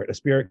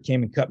spirit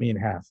came and cut me in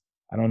half.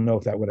 I don't know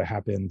if that would have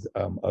happened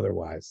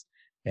otherwise.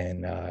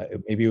 And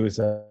maybe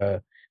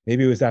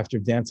it was after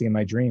dancing in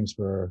my dreams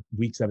for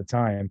weeks at a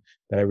time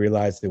that I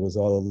realized it was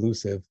all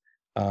elusive.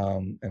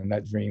 And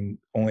that dream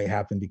only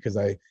happened because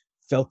I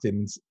felt it,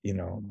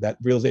 that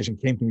realization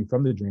came to me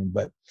from the dream.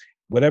 But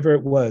whatever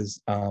it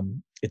was,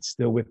 it's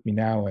still with me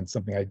now, and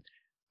something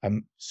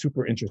I'm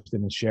super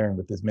interested in sharing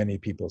with as many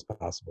people as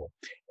possible.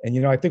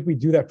 And, I think we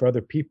do that for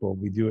other people.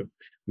 We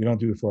don't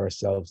do it for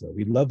ourselves, though.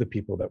 We love the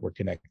people that we're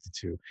connected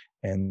to,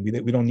 and we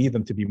don't need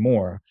them to be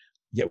more,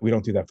 yet we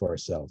don't do that for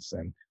ourselves.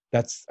 And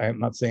I'm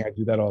not saying I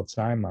do that all the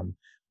time. I'm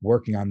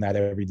working on that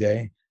every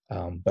day.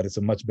 But it's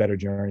a much better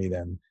journey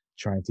than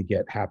trying to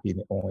get happy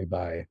only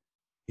by,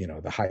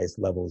 the highest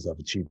levels of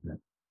achievement.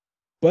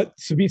 But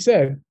to be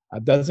said,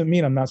 that doesn't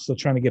mean I'm not still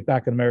trying to get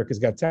back on America's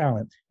Got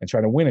Talent and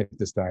try to win it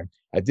this time.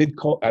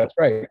 That's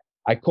right.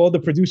 I called the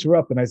producer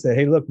up and I said,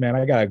 hey, look, man,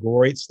 I got a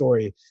great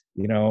story.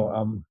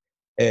 I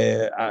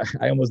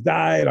almost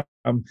died.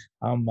 Me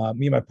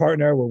and my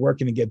partner, we're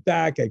working to get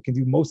back. I can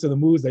do most of the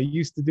moves I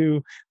used to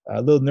do.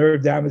 A little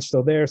nerve damage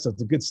still there, so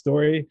it's a good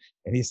story.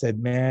 And he said,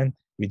 man,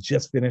 We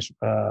just finished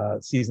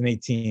season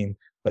 18,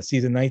 but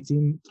season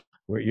 19,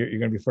 you're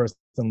going to be first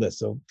on the list.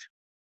 So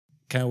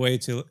can't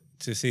wait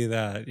to see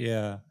that.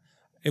 Yeah,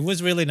 it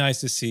was really nice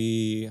to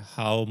see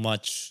how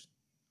much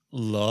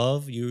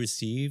love you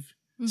received,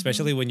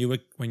 especially when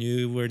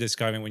you were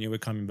describing when you were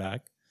coming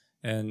back.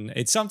 And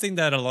it's something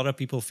that a lot of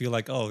people feel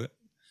like, oh,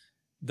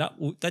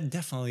 that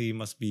definitely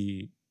must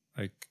be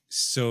like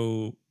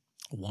so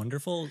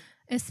wonderful,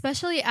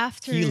 especially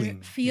after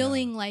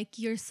feeling like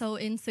you're so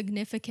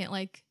insignificant,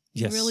 like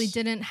you really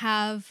didn't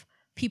have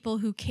people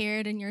who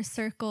cared in your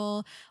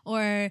circle,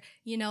 or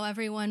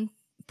everyone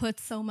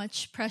puts so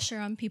much pressure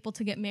on people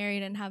to get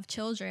married and have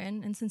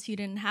children, and since you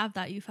didn't have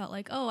that, you felt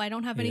like, oh, I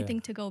don't have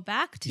anything to go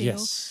back to.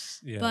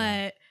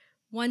 But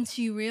once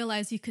you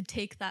realize you could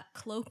take that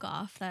cloak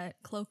off, that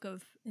cloak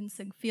of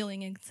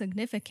feeling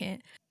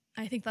insignificant,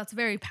 I think that's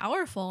very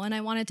powerful. And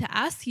I wanted to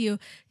ask you,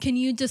 can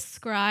you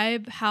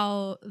describe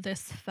how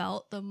this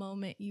felt the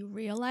moment you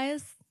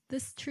realized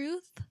this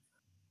truth?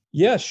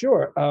 Yeah,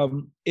 sure.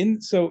 In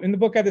the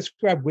book, I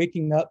describe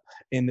waking up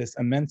in this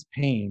immense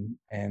pain,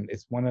 and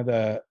it's one of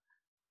the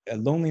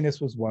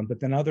loneliness was one, but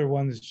then other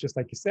ones, just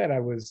like you said, I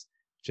was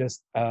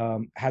just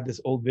had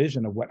this old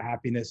vision of what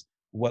happiness,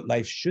 what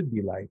life should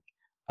be like,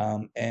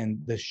 and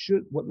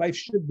what life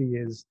should be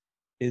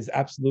is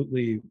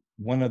absolutely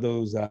one of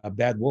those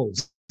bad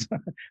wolves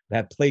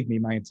that plagued me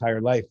my entire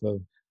life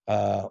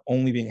of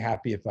only being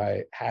happy if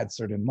I had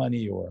certain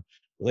money or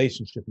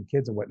relationship and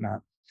kids or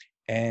whatnot.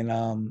 And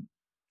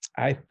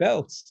I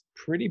felt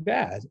pretty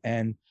bad.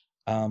 And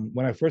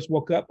when I first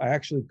woke up, I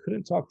actually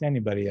couldn't talk to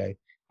anybody. I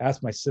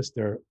asked my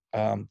sister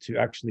to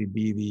actually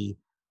be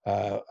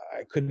I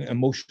couldn't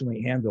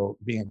emotionally handle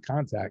being in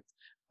contact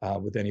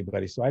with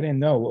anybody. So I didn't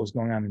know what was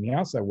going on in the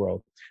outside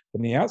world. But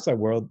in the outside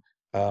world,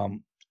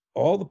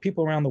 all the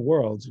people around the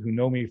world who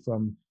know me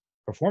from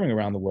performing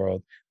around the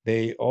world,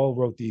 they all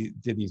did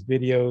these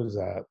videos,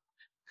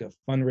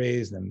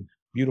 fundraised, and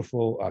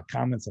beautiful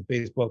comments on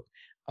Facebook.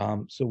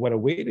 So what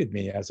awaited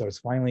me as I was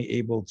finally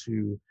able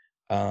to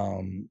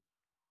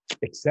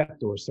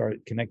accept or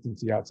start connecting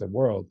to the outside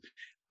world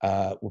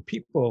were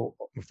people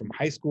from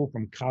high school,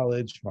 from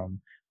college, from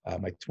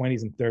my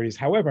 20s and 30s.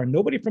 However,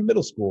 nobody from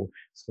middle school.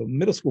 So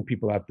middle school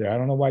people out there, I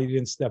don't know why you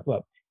didn't step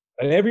up.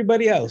 But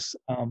everybody else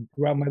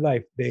throughout my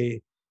life,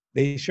 they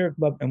shared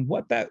love. And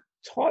what that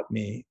taught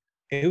me,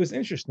 it was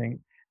interesting.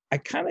 I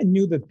kind of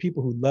knew that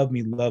people who loved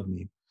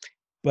me,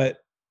 but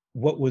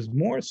what was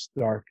more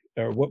stark,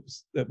 or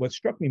what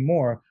struck me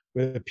more,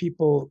 were the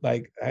people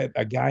like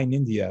a guy in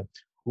India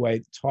who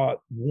I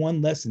taught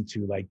one lesson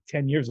to like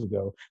 10 years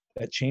ago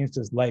that changed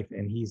his life,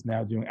 and he's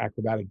now doing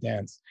acrobatic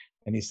dance.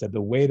 And he said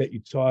the way that you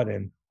taught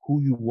and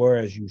who you were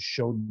as you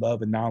showed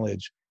love and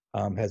knowledge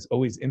has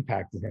always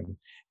impacted him.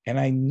 And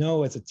I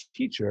know as a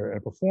teacher and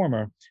a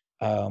performer,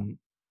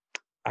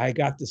 I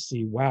got to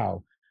see,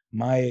 wow,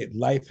 my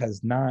life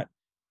has not,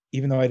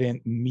 even though I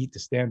didn't meet the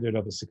standard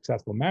of a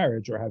successful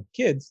marriage or have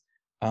kids,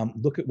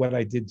 look at what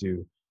I did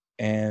do.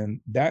 And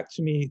that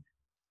to me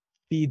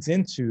feeds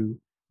into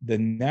the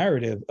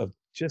narrative of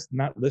just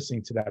not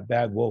listening to that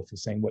bad wolf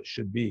who's saying what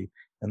should be,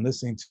 and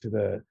listening to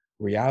the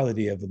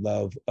reality of the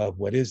love of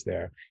what is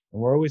there.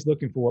 And we're always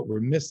looking for what we're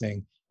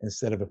missing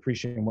instead of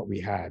appreciating what we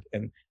had.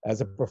 And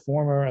as a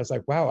performer, I was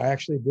like, wow, I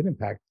actually did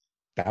impact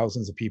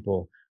thousands of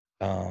people,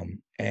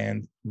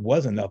 and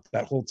was enough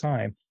that whole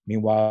time.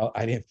 Meanwhile,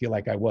 I didn't feel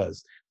like I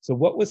was. So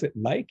what was it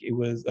like? It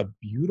was a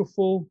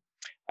beautiful,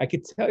 I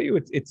could tell you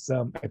it's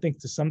I think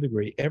to some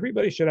degree,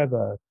 everybody should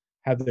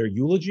have their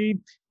eulogy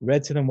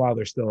read to them while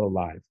they're still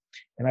alive.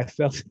 And I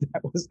felt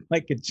that was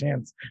like a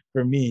chance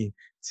for me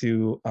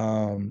to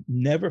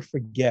never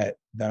forget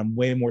that I'm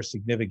way more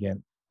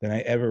significant than I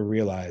ever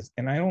realized.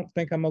 And I don't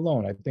think I'm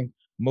alone. I think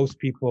most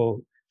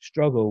people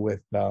struggle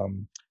with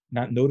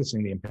not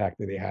noticing the impact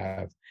that they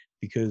have,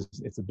 because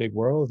it's a big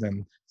world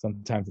and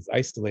sometimes it's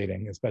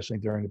isolating, especially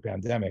during the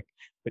pandemic.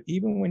 But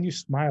even when you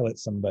smile at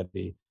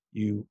somebody,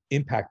 you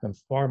impact them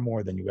far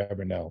more than you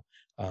ever know.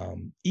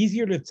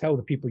 Easier to tell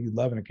the people you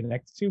love and are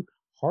connected to,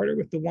 harder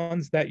with the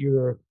ones that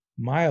you're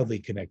mildly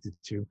connected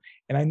to.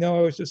 And I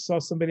know I just saw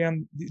somebody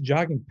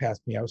jogging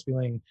past me. I was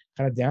feeling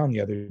kind of down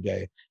the other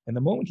day. And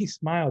the moment he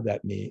smiled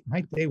at me,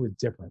 my day was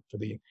different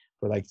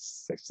for like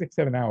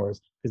 6-7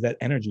 hours, because that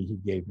energy he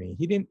gave me.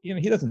 He didn't,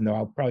 he doesn't know.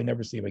 I'll probably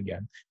never see him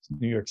again. It's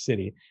New York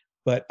City.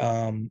 But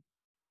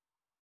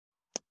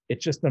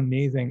it's just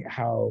amazing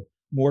how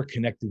more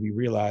connected we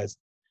realize.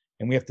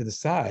 And we have to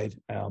decide,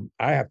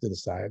 I have to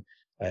decide,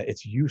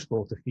 it's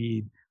useful to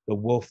feed the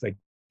wolf that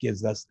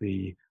gives us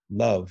the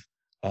love,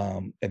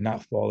 and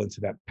not fall into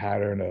that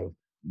pattern of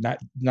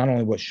not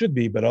only what should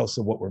be, but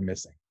also what we're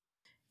missing.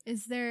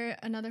 Is there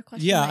another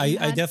question? Yeah,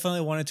 I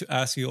definitely wanted to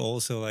ask you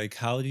also, like,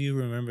 how do you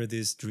remember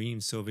these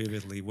dreams so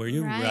vividly? Were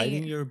you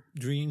writing your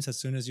dreams as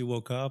soon as you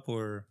woke up,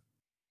 or?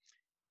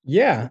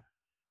 Yeah,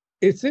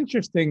 it's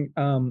interesting.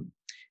 When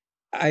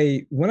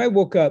I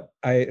woke up,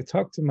 I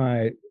talked to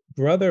my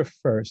brother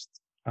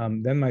first,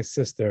 then my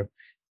sister.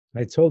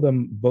 I told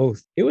them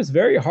both. It was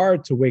very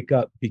hard to wake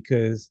up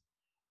because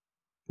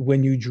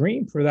when you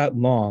dream for that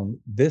long,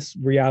 this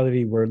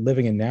reality we're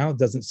living in now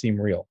doesn't seem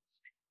real.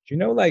 You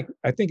know, like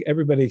I think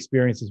everybody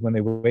experiences when they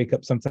wake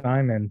up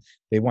sometime and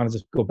they want to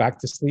just go back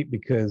to sleep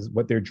because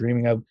what they're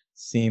dreaming of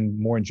seemed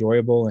more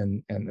enjoyable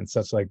and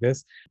such like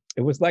this.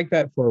 It was like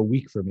that for a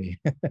week for me,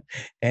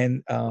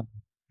 and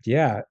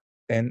yeah,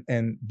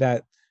 and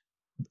that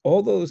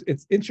all those.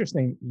 It's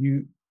interesting.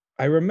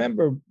 I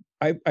remember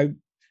I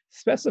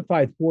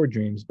specified 4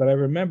 dreams, but I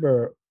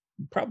remember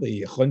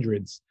probably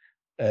hundreds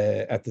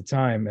at the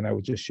time, and I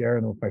was just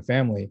sharing them with my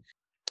family,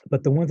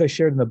 but the ones I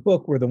shared in the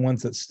book were the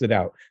ones that stood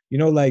out. You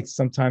know, like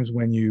sometimes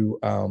when you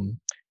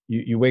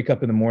wake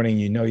up in the morning,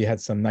 you know you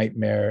had some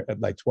nightmare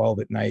at like 12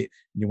 at night,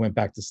 and you went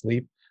back to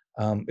sleep.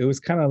 It was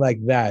kind of like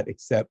that,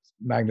 except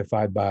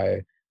magnified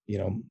by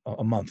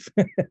a month,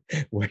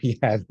 where you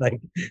had like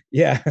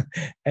yeah,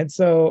 and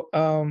so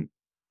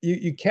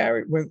you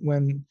carry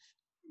when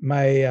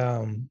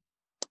my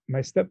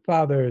my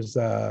stepfather's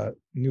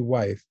new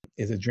wife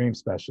is a dream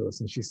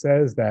specialist, and she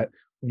says that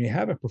when you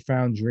have a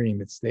profound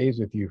dream, it stays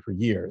with you for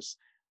years,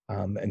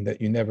 and that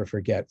you never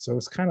forget. So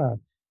it's kind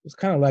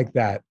of like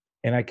that.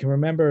 And I can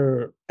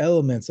remember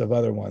elements of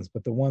other ones,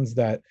 but the ones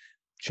that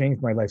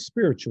changed my life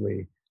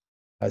spiritually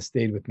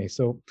stayed with me.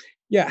 So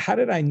yeah, how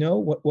did I know?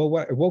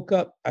 When I woke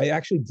up, I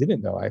actually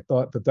didn't know. I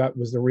thought that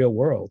was the real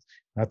world.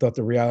 I thought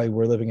the reality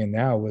we're living in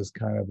now was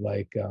kind of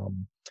like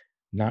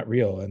not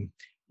real. And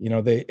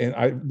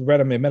I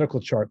read on my medical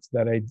charts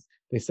that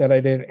they said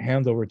I didn't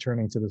handle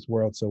returning to this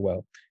world so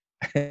well.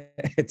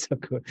 It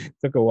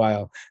took a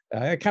while.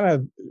 I kind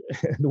of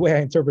the way I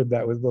interpreted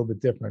that was a little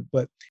bit different,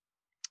 but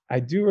I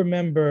do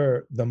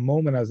remember the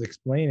moment I was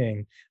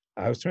explaining.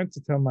 I was trying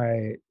to tell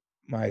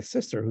my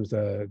sister, who's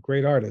a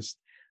great artist,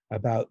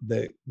 about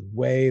the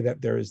way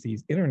that there's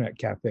these internet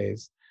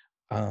cafes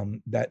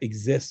that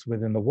exist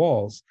within the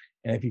walls,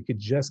 and if you could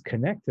just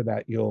connect to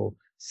that, you'll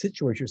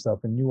situate yourself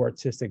in new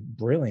artistic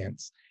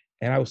brilliance.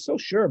 And I was so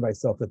sure of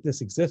myself that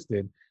this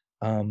existed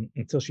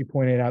until she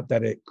pointed out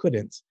that it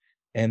couldn't.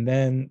 And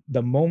then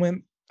the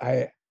moment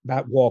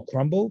that wall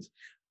crumbled,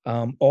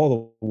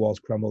 all the walls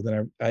crumbled,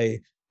 and I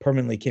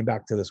permanently came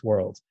back to this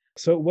world.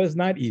 So it was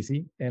not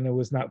easy and it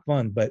was not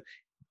fun, but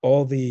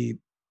all the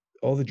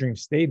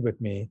dreams stayed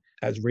with me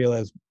as real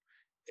as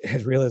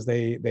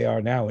they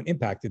are now, and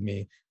impacted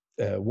me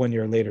 1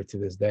 year later to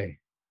this day.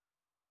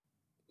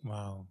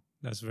 Wow,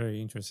 that's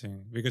very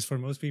interesting. Because for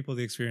most people,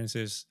 the experience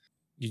is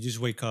you just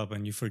wake up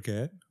and you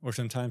forget, or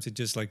sometimes it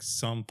just like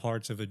some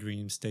parts of a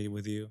dream stay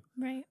with you.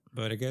 Right.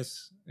 But I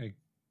guess like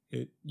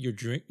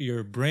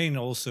your brain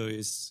also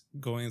is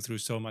going through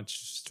so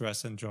much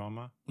stress and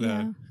drama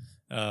that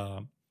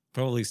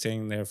probably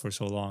staying there for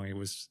so long, it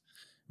was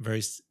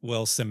very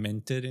well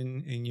cemented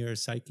in your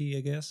psyche,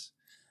 I guess.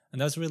 And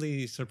that's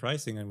really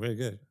surprising and very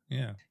good.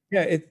 Yeah.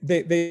 Yeah,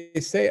 they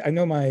say, I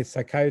know my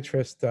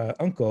psychiatrist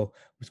uncle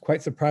was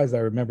quite surprised I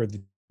remembered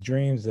the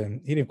dreams, and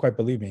he didn't quite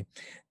believe me.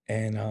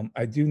 And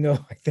I do know,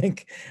 I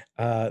think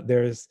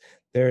there's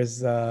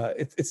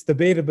it's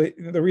debated, but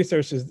the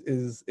research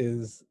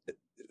is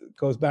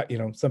goes back.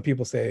 Some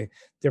people say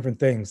different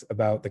things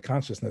about the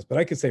consciousness, but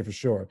I could say for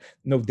sure,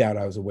 no doubt,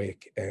 I was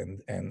awake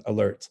and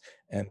alert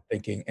and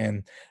thinking.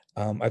 And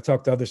I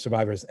talked to other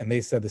survivors, and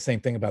they said the same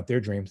thing about their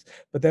dreams.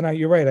 But then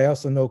you're right. I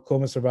also know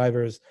coma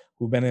survivors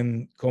who've been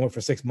in coma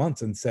for 6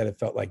 months and said it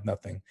felt like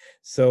nothing.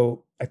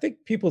 So I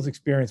think people's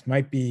experience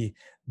might be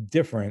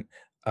different.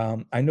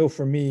 I know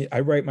for me, I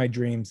write my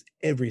dreams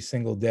every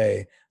single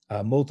day,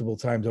 multiple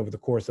times over the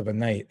course of a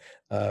night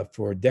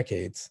for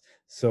decades.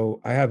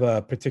 So I have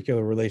a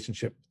particular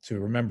relationship to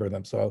remember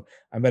them. So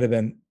I might have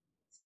been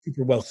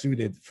super well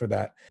suited for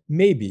that.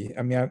 Maybe.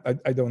 I mean,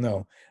 I don't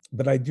know.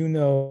 But I do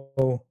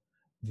know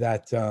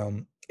that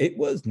it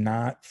was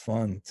not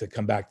fun to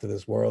come back to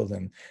this world.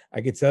 And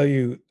I could tell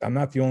you, I'm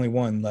not the only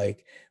one.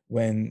 Like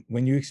when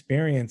you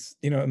experience,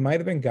 it might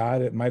have been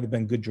God, it might have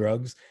been good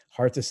drugs,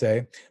 hard to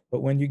say.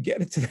 But when you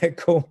get into that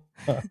coma,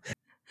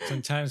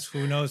 sometimes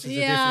who knows? It's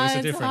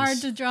it's hard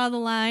to draw the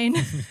line.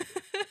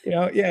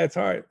 Yeah, it's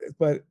hard.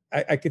 But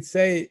I could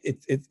say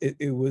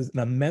it was an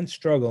immense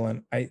struggle.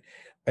 And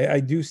I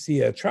do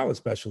see a trauma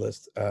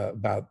specialist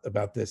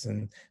about this,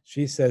 and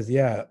she says,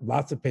 yeah,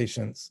 lots of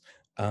patients,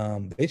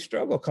 they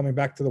struggle coming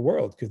back to the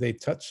world because they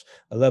touch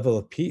a level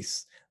of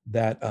peace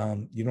that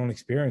you don't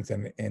experience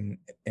in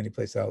any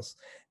place else.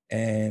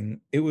 And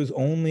it was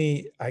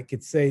only, I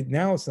could say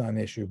now it's not an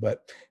issue,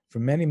 but for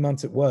many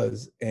months it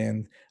was.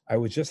 And I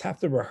would just have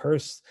to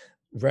rehearse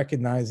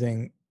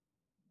recognizing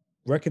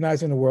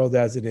the world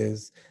as it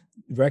is,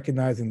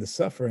 recognizing the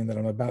suffering that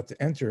I'm about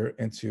to enter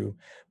into,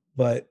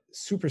 but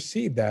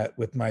supersede that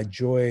with my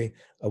joy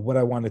of what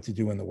I wanted to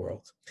do in the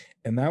world.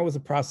 And that was a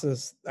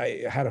process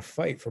I had to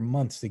fight for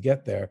months to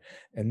get there.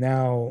 And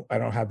now I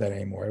don't have that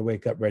anymore. I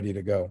wake up ready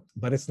to go,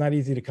 but it's not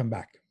easy to come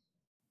back.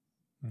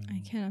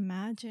 I can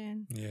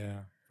imagine.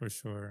 Yeah, for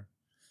sure.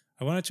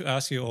 I wanted to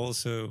ask you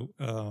also,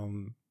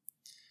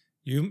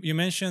 you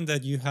mentioned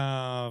that you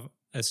have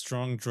a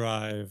strong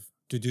drive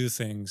to do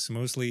things,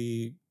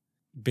 mostly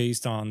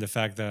based on the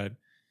fact that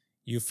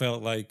you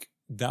felt like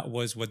that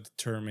was what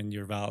determined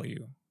your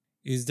value.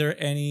 is there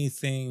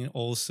anything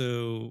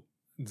also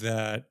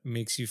that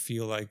makes you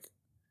feel like,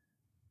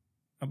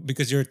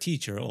 because you're a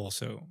teacher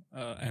also,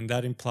 and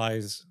that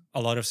implies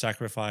a lot of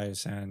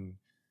sacrifice and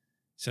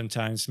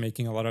sometimes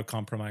making a lot of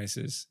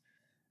compromises,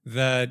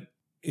 that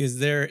is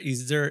there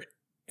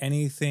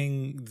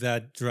anything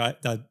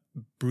that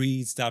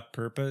breeds that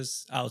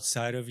purpose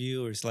outside of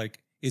you, or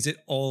is it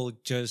all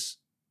just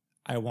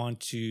I want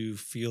to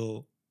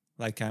feel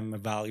like I'm a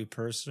valued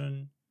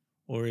person,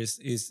 or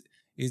is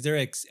there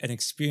an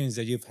experience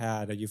that you've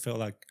had that you feel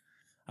like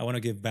I want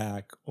to give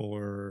back,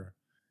 or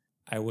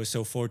I was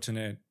so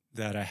fortunate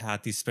that I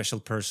had this special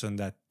person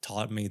that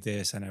taught me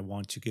this and I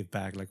want to give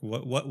back? Like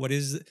what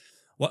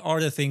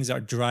are the things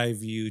that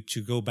drive you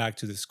to go back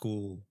to the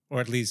school, or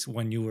at least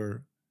when you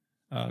were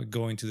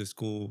going to the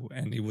school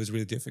and it was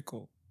really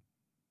difficult?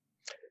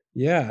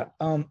 Yeah.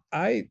 I'm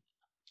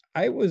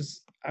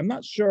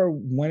not sure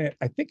when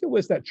I think it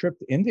was that trip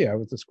to India I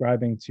was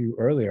describing to you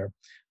earlier,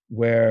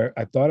 where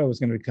I thought I was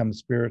going to become a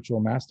spiritual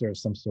master of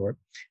some sort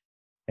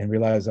and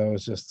realized I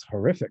was just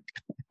horrific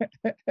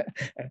at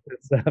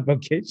this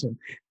vocation.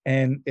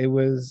 And it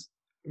was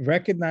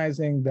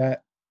recognizing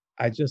that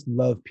I just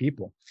love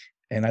people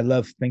and I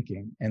love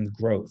thinking and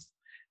growth.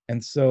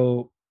 And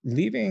so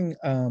leaving,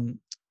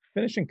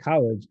 finishing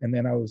college, and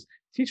then I was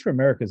Teach for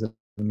America is an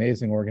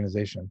amazing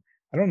organization.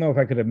 I don't know if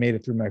I could have made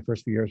it through my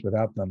first few years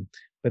without them,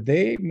 but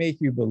they make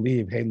you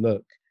believe, hey,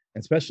 look,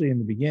 especially in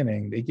the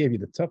beginning, they gave you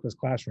the toughest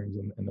classrooms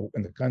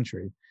in the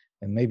country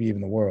and maybe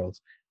even the world.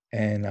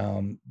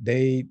 And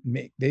they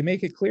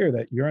make it clear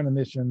that you're on a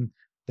mission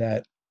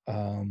that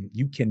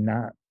you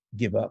cannot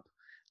give up.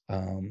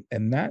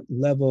 And that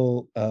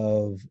level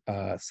of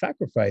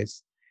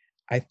sacrifice,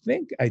 I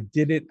think I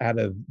did it out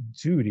of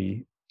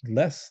duty,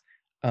 less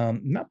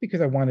not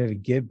because I wanted to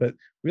give, but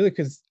really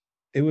because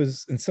it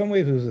was, in some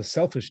ways, it was a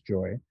selfish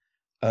joy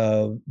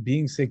of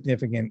being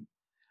significant.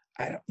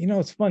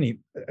 It's funny.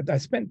 I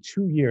spent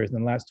 2 years in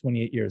the last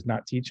 28 years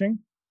not teaching,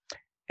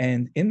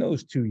 and in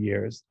those 2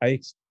 years,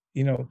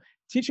 you know,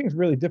 teaching is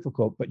really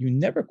difficult, but you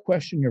never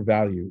question your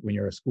value when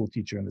you're a school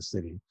teacher in the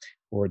city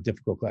or a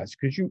difficult class,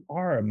 because you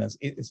are immense.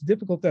 It's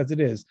difficult as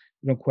it is,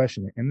 you don't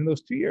question it. And in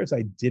those 2 years,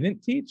 I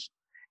didn't teach.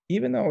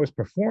 Even though I was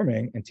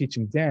performing and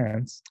teaching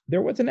dance,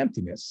 there was an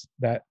emptiness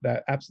that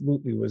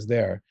absolutely was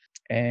there,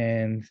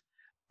 and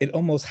it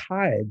almost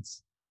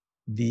hides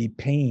the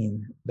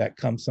pain that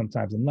comes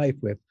sometimes in life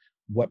with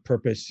what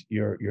purpose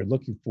you're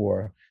looking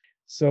for.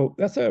 So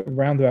that's a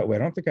roundabout way. I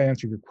don't think I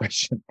answered your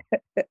question,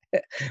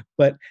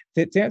 but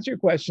to answer your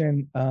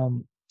question,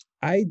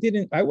 I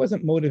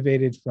wasn't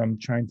motivated from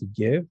trying to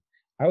give.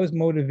 I was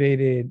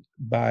motivated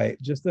by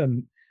just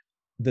the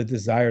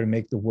desire to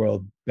make the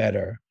world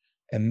better.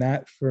 And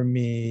that for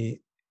me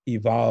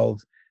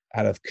evolved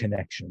out of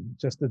connection,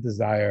 just a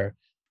desire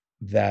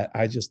that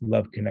I just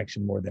love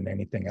connection more than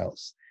anything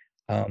else.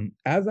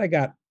 As I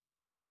got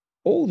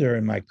older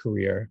in my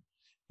career,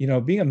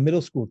 being a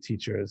middle school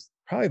teacher is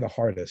probably the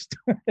hardest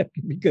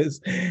because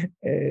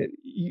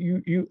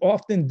you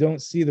often don't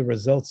see the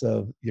results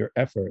of your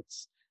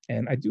efforts.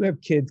 And I do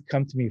have kids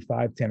come to me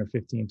 5, 10, or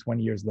 15,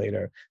 20 years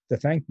later to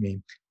thank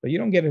me, but you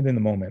don't get it in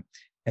the moment.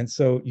 And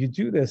so you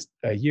do this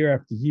year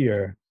after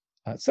year.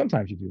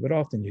 Sometimes you do, but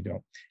often you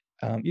don't.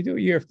 You do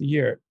it year after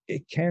year.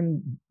 It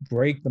can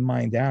break the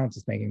mind down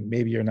to thinking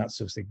maybe you're not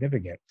so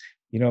significant.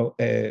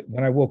 When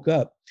I woke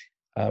up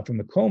from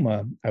the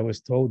coma, I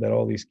was told that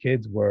all these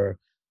kids were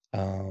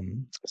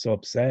so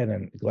upset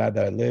and glad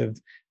that I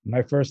lived.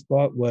 My first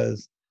thought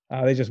was,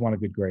 they just want a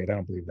good grade. I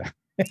don't believe that.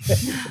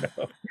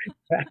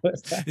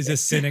 Is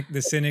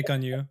the cynic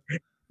on you?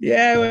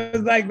 Yeah, it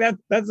was like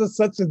that's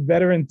such a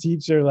veteran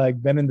teacher,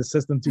 like been in the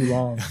system too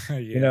long.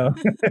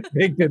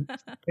 They could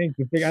think.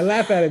 I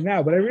laugh at it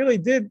now, but I really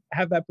did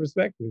have that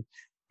perspective.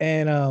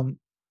 And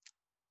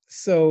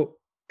so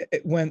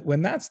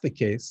when that's the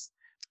case,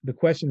 the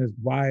question is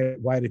why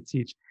to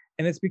teach?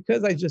 And it's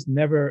because I just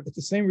never. It's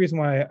the same reason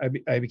why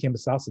I became a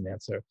salsa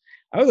dancer.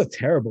 I was a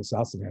terrible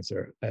salsa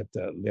dancer I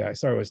started when I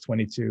was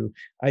 22.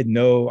 I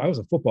was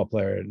a football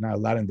player, not a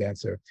Latin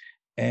dancer.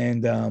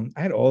 And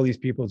I had all these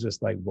people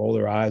just like roll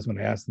their eyes when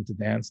I asked them to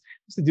dance. I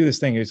used to do this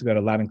thing. I used to go to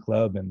a Latin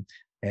club, and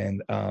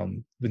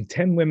when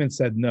 10 women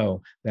said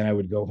no, then I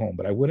would go home.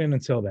 But I wouldn't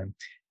until then,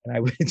 and I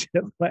would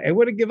I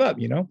wouldn't give up,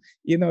 even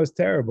though it's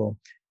terrible.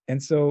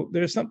 And so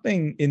there's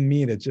something in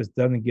me that just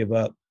doesn't give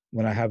up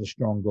when I have a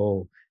strong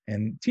goal.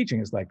 And teaching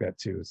is like that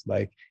too. It's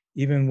like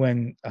even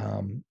when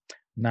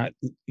not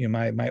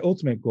my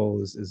ultimate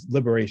goal is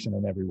liberation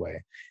in every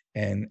way,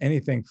 and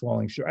anything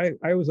falling short.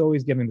 I was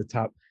always getting the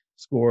top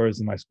scores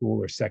in my school,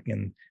 or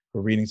second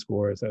for reading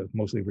scores. I was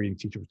mostly a reading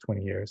teacher for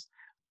 20 years,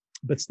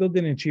 but still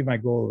didn't achieve my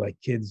goal of like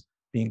kids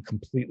being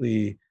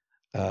completely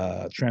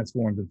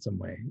transformed in some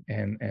way.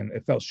 And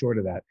it fell short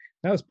of that.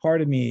 That was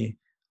part of me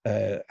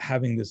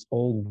having this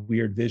old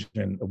weird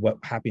vision of what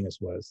happiness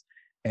was.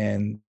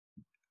 And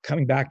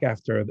coming back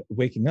after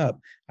waking up,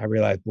 I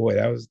realized, boy,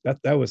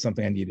 that was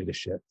something I needed to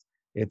shift.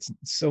 It's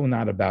so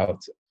not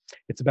about,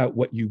 it's about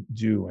what you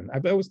do. And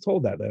I was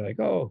told that they're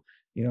like, oh,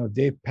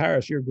 Dave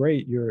Parrish, you're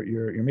great.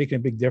 You're making a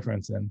big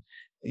difference. And,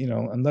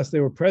 unless they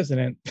were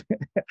president,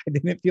 I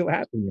didn't feel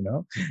happy.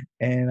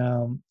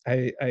 And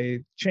I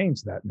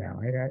changed that now.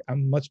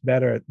 I'm much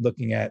better at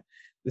looking at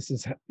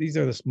these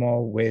are the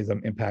small ways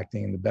I'm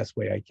impacting in the best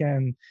way I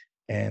can.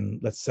 And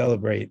let's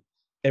celebrate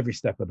every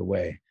step of the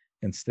way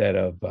instead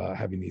of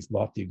having these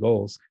lofty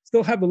goals.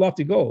 Still have the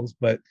lofty goals,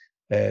 but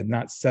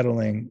not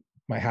settling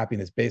my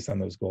happiness based on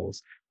those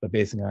goals, but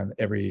basing on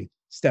every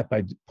step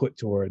I put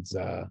towards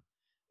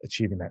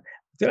achieving that.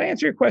 Did I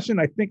answer your question?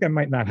 I think I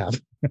might not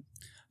have.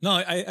 No,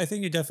 I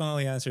think you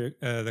definitely answered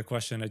the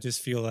question. I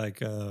just feel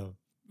like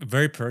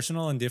very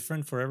personal and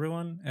different for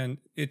everyone, and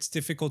it's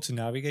difficult to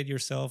navigate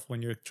yourself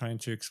when you're trying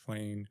to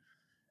explain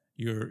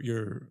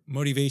your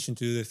motivation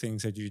to do the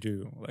things that you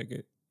do.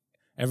 Like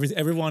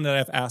everyone that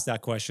I've asked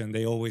that question,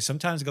 they always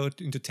sometimes go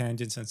into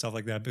tangents and stuff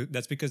like that. But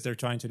that's because they're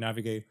trying to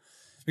navigate.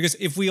 Because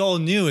if we all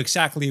knew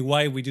exactly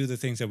why we do the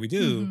things that we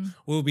do,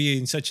 we'll be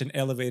in such an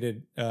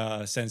elevated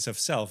sense of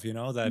self,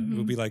 that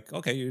we'll be like,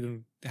 okay, you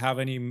don't have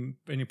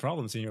any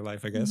problems in your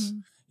life, I guess.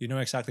 You know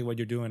exactly what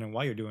you're doing and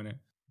why you're doing it.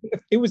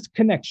 It was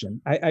connection.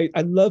 I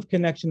love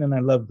connection and I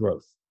love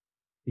growth.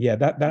 Yeah,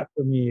 that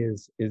for me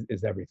is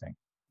everything.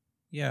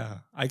 Yeah,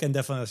 I can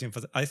definitely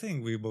sympathize. I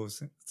think we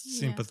both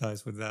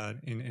sympathize with that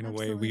in a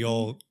way. We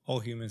all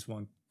humans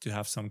want to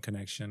have some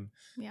connection.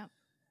 Yeah.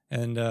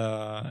 And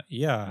I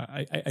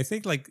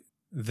think like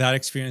that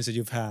experience that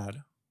you've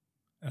had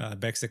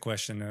begs the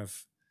question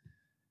of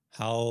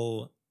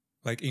how,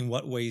 like, in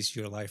what ways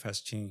your life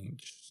has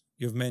changed.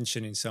 You've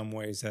mentioned in some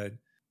ways that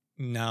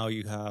now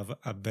you have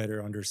a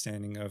better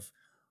understanding of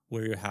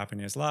where your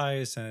happiness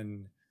lies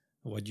and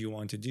what you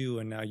want to do.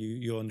 And now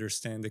you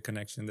understand the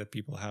connection that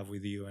people have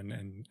with you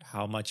and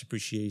how much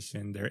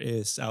appreciation there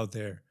is out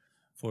there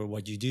for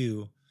what you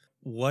do.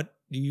 What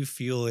do you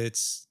feel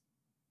it's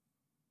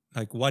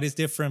like, what is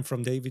different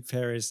from David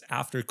Parrish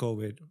after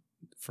COVID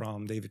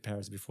from David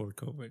Parrish before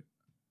COVID?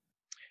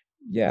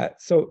 Yeah.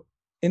 So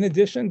in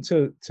addition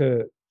to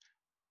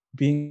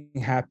being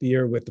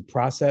happier with the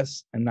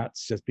process and not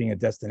just being a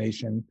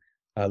destination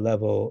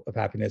level of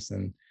happiness,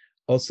 and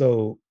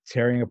also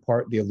tearing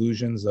apart the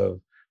illusions of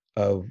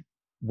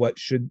what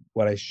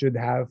I should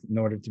have in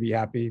order to be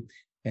happy,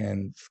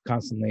 and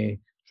constantly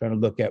trying to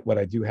look at what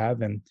I do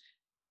have. And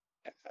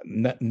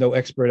no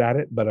expert at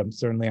it, but I'm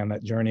certainly on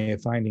that journey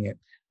of finding it.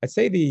 I'd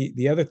say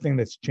the other thing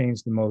that's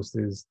changed the most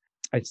is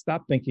I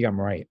stopped thinking I'm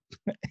right.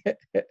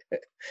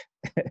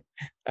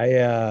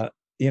 I've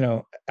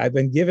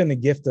been given the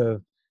gift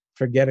of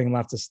forgetting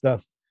lots of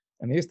stuff.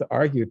 And I used to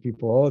argue with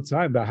people all the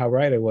time about how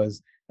right I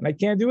was. And I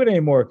can't do it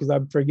anymore because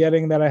I'm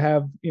forgetting that I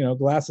have,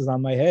 glasses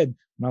on my head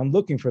and I'm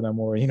looking for them,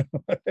 or, I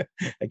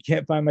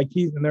can't find my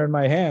keys and they're in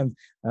my hand.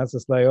 And that's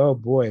just like, oh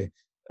boy,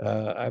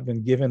 I've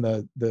been given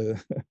the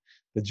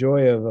the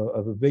joy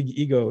of a big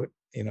ego,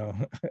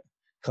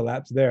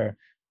 collapse there.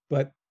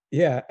 But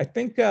yeah, I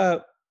think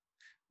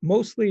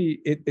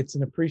mostly it's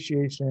an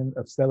appreciation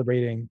of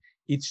celebrating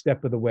each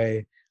step of the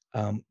way.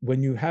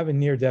 When you have a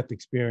near-death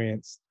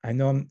experience, I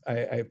know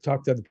I've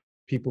talked to other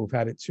people who've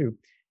had it too.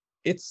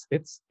 It's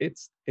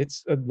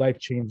a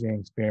life-changing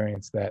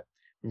experience that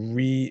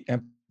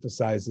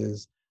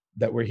re-emphasizes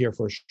that we're here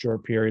for a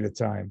short period of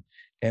time.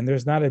 And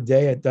there's not a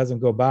day it doesn't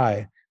go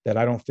by that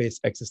I don't face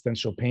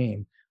existential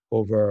pain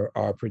over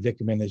our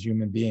predicament as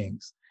human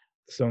beings.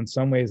 So in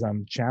some ways,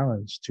 I'm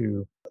challenged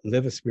to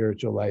live a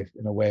spiritual life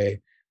in a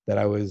way that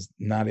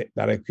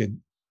I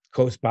could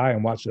coast by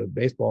and watch a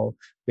baseball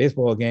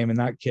game and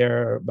not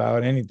care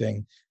about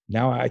anything.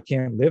 Now I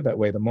can't live that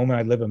way. The moment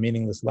I live a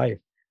meaningless life,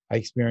 I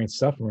experience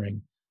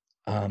suffering,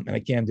 and I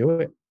can't do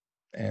it.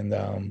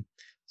 And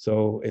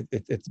so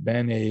it's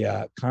been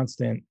a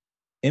constant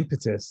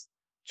impetus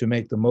to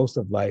make the most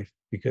of life,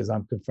 because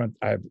I've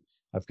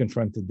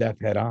confronted death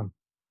head on.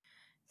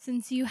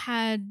 Since you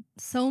had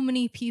so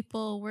many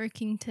people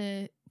working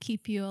to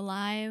keep you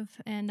alive,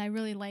 and I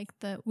really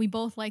we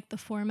both liked the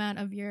format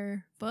of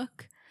your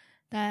book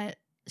that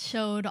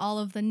showed all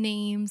of the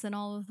names and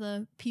all of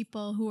the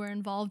people who were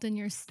involved in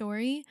your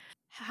story.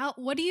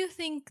 What do you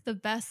think the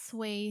best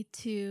way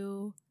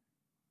to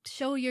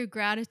show your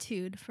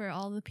gratitude for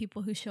all the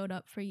people who showed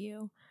up for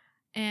you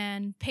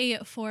and pay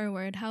it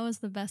forward? How is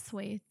the best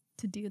way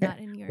to do that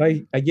in your...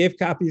 I gave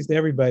copies to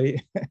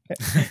everybody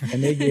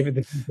and they gave it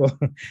to people.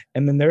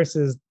 And the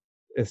nurses,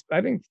 I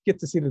didn't get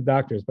to see the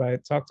doctors, but I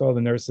talked to all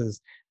the nurses,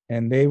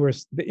 and they were,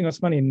 it's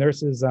funny,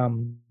 nurses,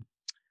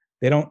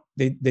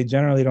 they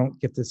generally don't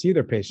get to see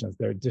their patients.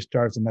 They're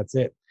discharged and that's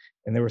it.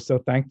 And they were so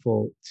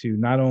thankful to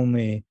not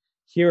only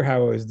hear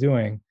how I was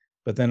doing,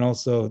 but then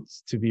also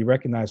to be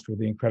recognized for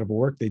the incredible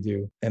work they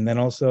do. And then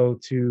also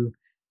to,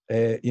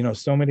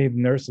 so many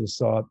nurses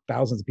saw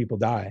thousands of people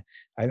die.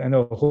 I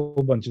know a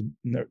whole bunch of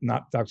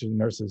not doctors and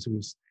nurses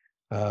who's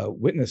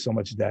witnessed so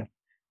much death,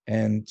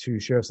 and to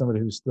share somebody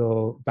who's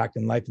still back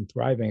in life and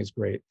thriving is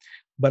great.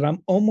 But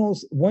I'm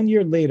almost 1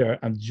 year later,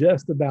 I'm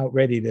just about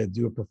ready to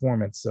do a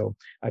performance. So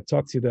I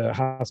talked to the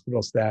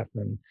hospital staff,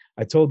 and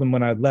I told them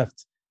when I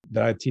left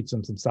that I'd teach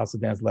them some salsa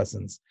dance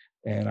lessons.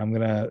 And I'm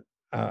going to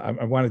I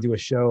want to do a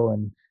show,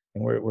 and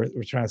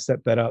we're trying to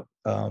set that up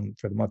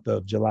for the month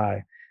of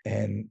July,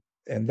 and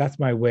that's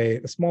my way,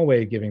 a small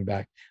way of giving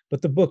back.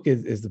 But the book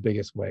is the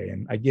biggest way,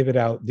 and I give it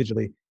out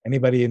digitally.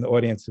 Anybody in the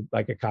audience who'd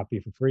like a copy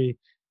for free,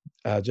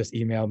 just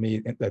email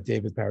me at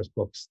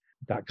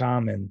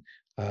davidparisbooks.com, and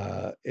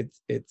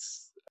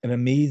it's an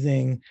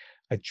amazing.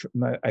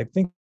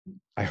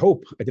 I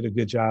hope I did a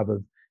good job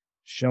of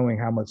showing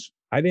how much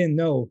I didn't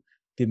know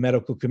the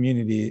medical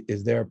community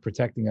is there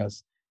protecting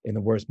us in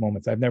the worst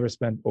moments. I've never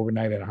spent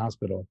overnight at a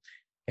hospital,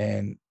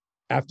 and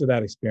after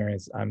that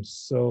experience, I'm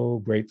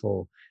so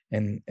grateful.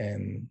 And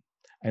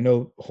I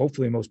know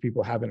hopefully most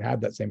people haven't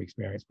had that same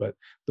experience, but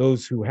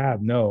those who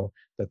have know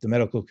that the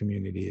medical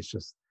community is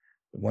just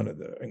one of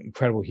the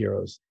incredible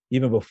heroes,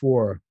 even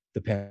before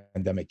the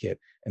pandemic hit.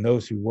 And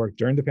those who worked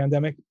during the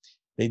pandemic,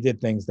 they did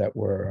things that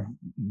were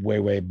way,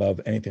 way above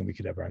anything we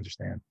could ever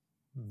understand.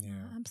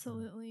 Yeah,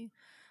 absolutely.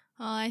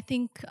 I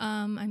think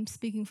I'm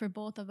speaking for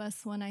both of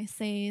us when I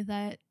say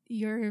that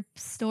your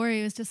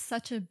story was just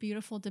such a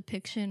beautiful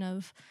depiction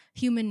of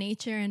human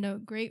nature and a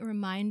great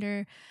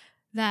reminder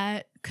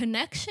that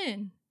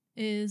connection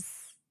is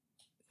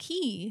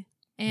key,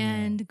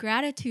 and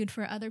gratitude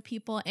for other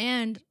people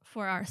and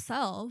for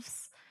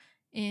ourselves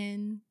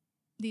in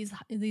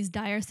these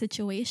dire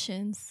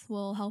situations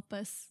will help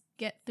us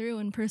get through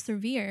and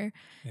persevere.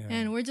 Yeah.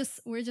 And we're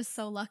just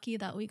so lucky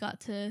that we got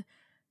to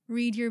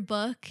read your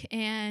book,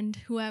 and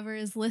whoever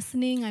is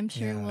listening, I'm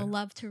sure will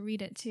love to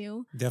read it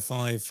too.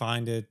 Definitely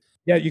find it.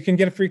 Yeah, you can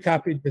get a free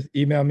copy. Just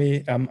email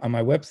me on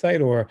my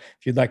website, or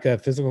if you'd like a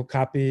physical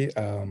copy,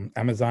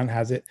 Amazon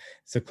has it.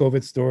 It's a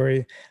COVID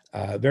story.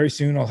 Very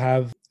soon I'll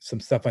have some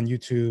stuff on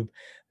YouTube.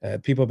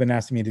 People have been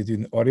asking me to do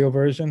an audio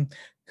version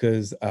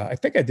because I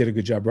think I did a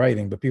good job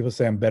writing, but people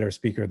say I'm a better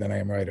speaker than I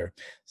am writer.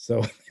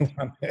 So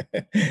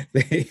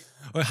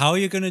how are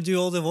you going to do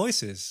all the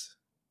voices?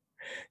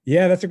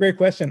 Yeah, that's a great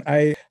question.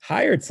 I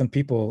hired some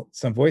people,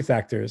 some voice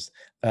actors,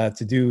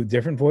 to do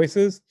different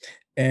voices,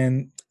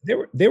 and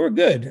they were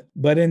good.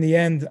 But in the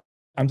end,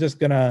 I'm just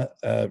gonna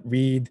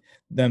read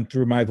them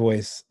through my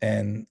voice,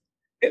 and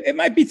it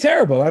might be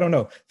terrible. I don't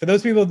know. For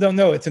those people who don't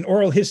know, it's an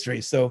oral history,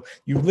 so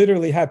you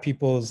literally have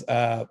people's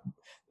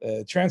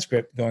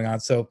transcript going on.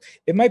 So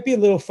it might be a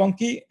little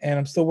funky, and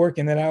I'm still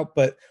working it out.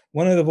 But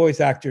one of the voice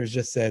actors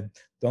just said,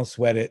 "Don't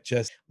sweat it.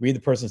 Just read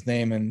the person's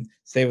name and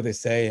say what they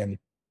say, and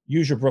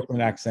use your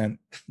Brooklyn accent."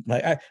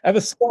 Like I have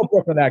a small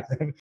Brooklyn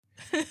accent.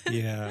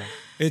 Yeah,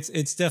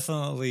 it's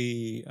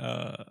definitely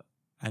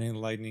an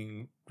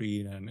enlightening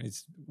read, and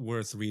it's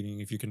worth reading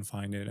if you can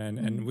find it.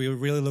 And we're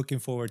really looking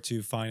forward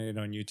to finding it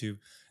on YouTube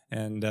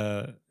and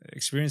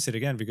experience it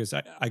again, because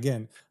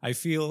I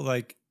feel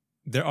like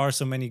there are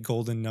so many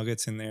golden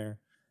nuggets in there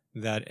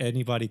that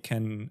anybody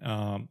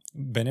can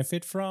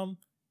benefit from.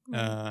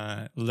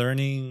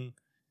 Learning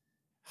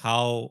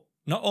how,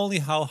 not only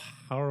how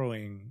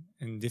harrowing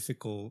and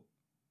difficult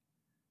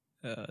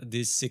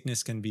this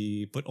sickness can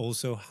be, but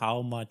also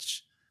how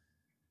much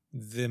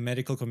the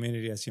medical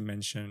community, as you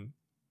mentioned,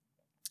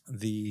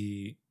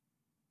 the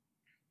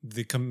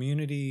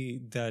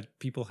community that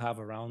people have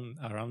around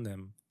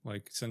them.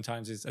 Like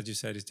sometimes it's, as you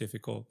said, it's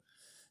difficult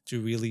to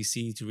really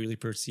see, to really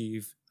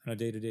perceive on a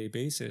day-to-day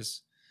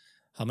basis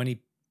how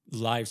many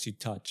lives you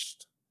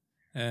touched,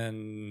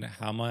 and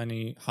how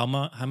many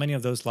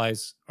of those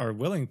lives are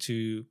willing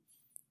to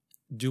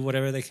do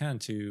whatever they can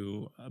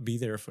to be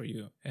there for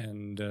you.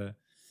 And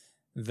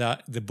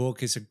that the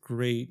book is a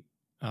great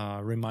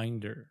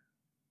reminder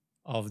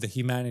of the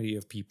humanity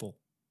of people,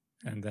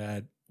 and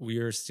that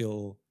we're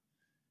still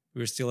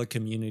a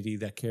community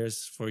that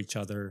cares for each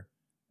other,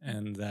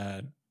 and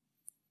that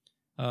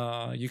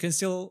you can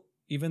still,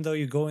 even though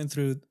you're going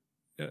through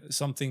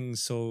something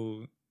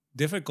so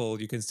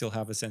difficult, you can still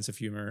have a sense of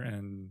humor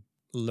and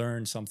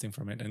learn something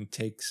from it and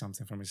take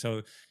something from it.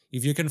 So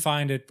if you can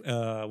find it,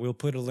 we'll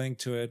put a link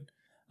to it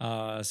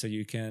so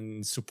you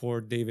can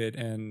support David,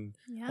 and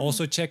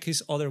also check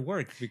his other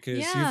work,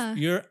 because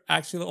you're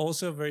actually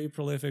also a very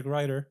prolific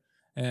writer.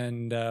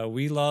 And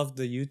we love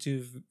the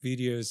YouTube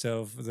videos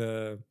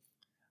of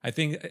I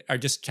think are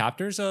just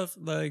chapters of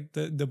like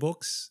the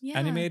books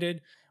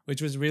animated,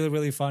 which was really,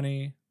 really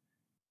funny.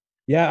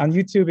 Yeah, on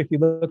YouTube, if you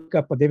look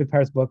up David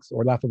Paris Books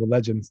or Laughable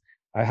Legends,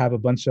 I have a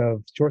bunch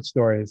of short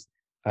stories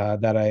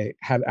that I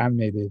had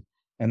animated,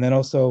 and then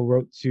also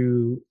wrote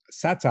 2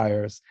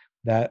 satires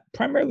that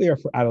primarily are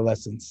for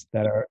adolescents,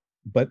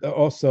 but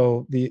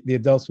also the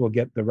adults will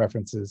get the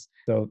references.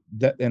 So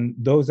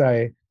those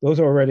are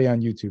already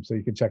on YouTube, so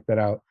you can check that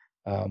out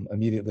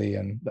immediately,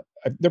 and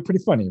they're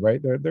pretty funny,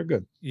 right? They're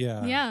good.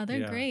 Yeah,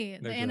 they're great.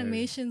 The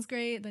animation's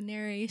great. The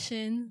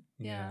narration,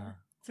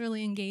 it's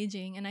really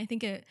engaging, and I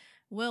think it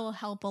will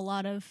help a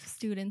lot of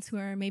students who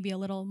are maybe a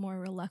little more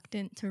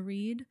reluctant to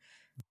read.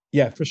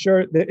 Yeah, for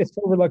sure. It's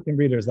for reluctant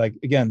readers. Like,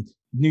 again,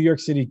 New York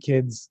City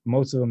kids,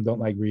 most of them don't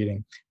like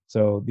reading.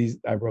 So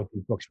I wrote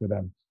these books for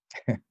them.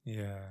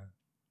 Yeah.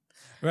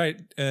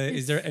 Right.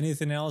 Is there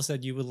anything else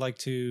that you would like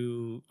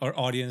our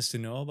audience to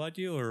know about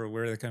you, or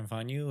where they can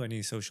find you?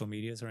 Any social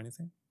medias or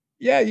anything?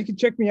 Yeah, you can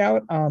check me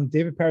out.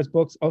 David Paris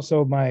Books.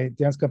 Also, my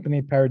dance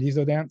company,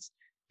 Paradiso Dance,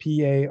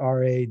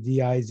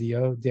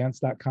 Paradizo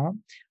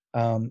dance.com.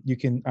 You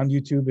can on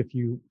YouTube if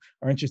you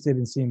are interested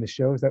in seeing the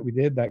shows that we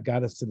did that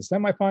got us to the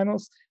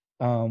semifinals.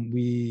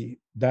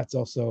 That's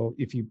also,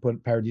 if you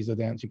put Paradiso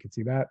Dance, you can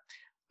see that.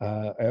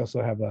 I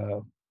also have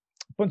a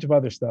bunch of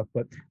other stuff,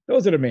 but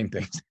those are the main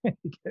things. I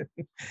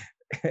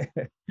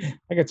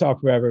could talk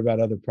forever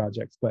about other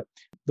projects, but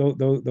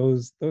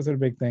those are the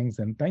big things.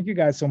 And thank you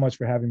guys so much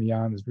for having me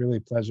on. It's really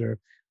a pleasure.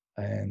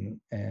 And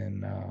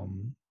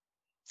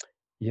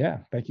yeah,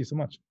 thank you so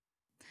much.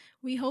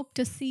 We hope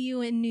to see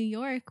you in New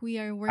York. We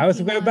are working. I was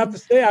about to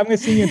say I'm going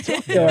to see you in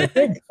Tokyo. I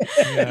think.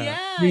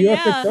 New York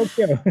and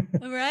Tokyo.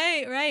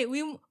 Right.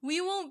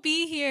 We won't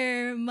be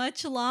here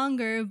much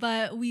longer,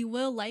 but we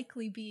will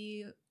likely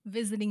be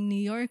visiting New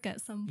York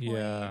at some point.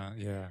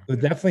 Yeah. So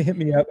definitely hit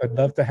me up. I'd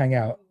love to hang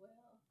out.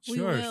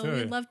 Sure.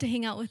 We'd love to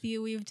hang out with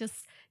you. We've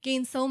just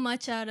gained so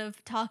much out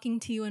of talking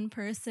to you in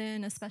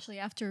person, especially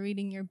after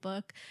reading your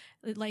book.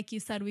 Like you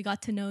said, we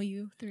got to know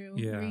you through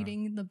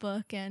reading the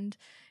book, and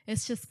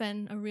it's just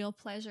been a real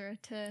pleasure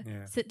to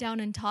sit down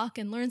and talk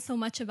and learn so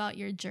much about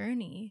your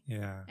journey.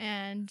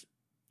 And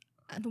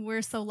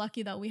we're so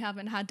lucky that we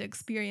haven't had to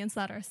experience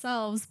that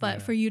ourselves,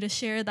 but for you to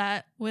share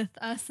that with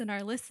us and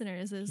our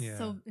listeners is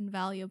so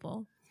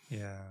invaluable.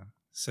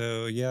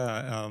 So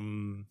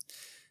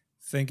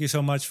thank you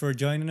so much for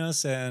joining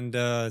us, and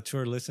to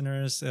our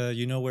listeners,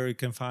 you know where you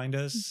can find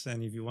us,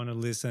 and if you want to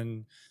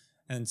listen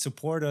and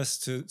support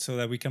us so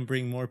that we can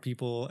bring more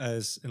people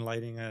as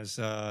enlightening as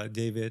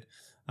David,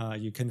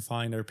 you can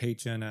find our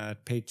Patreon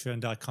at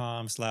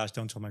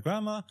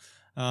patreon.com/don'ttellmygrandma.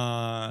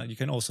 You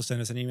can also send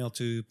us an email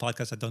to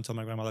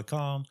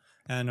podcast@don'ttellmygrandma.com,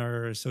 and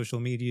our social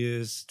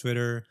medias,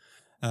 Twitter,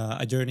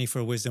 A Journey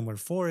for Wisdom, where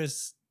 4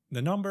 is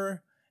the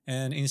number,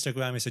 and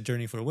Instagram is A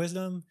Journey for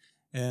Wisdom.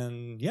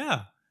 And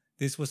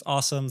this was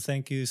awesome.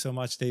 Thank you so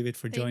much, David,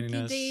 for joining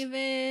us. Thank you,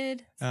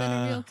 David. It's been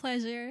a real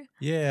pleasure.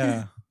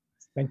 Yeah.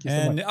 Thank you so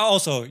much. And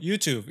also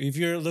YouTube.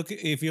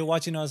 If you're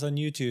watching us on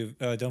YouTube,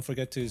 don't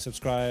forget to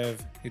subscribe,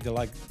 hit the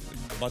like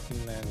button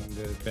and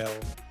the bell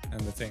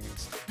and the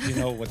things. You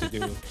know what to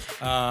do.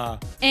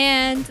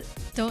 And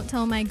don't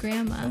tell my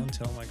grandma. Don't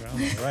tell my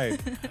grandma. Right.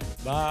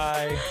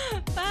 Bye.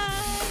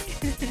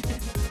 Bye.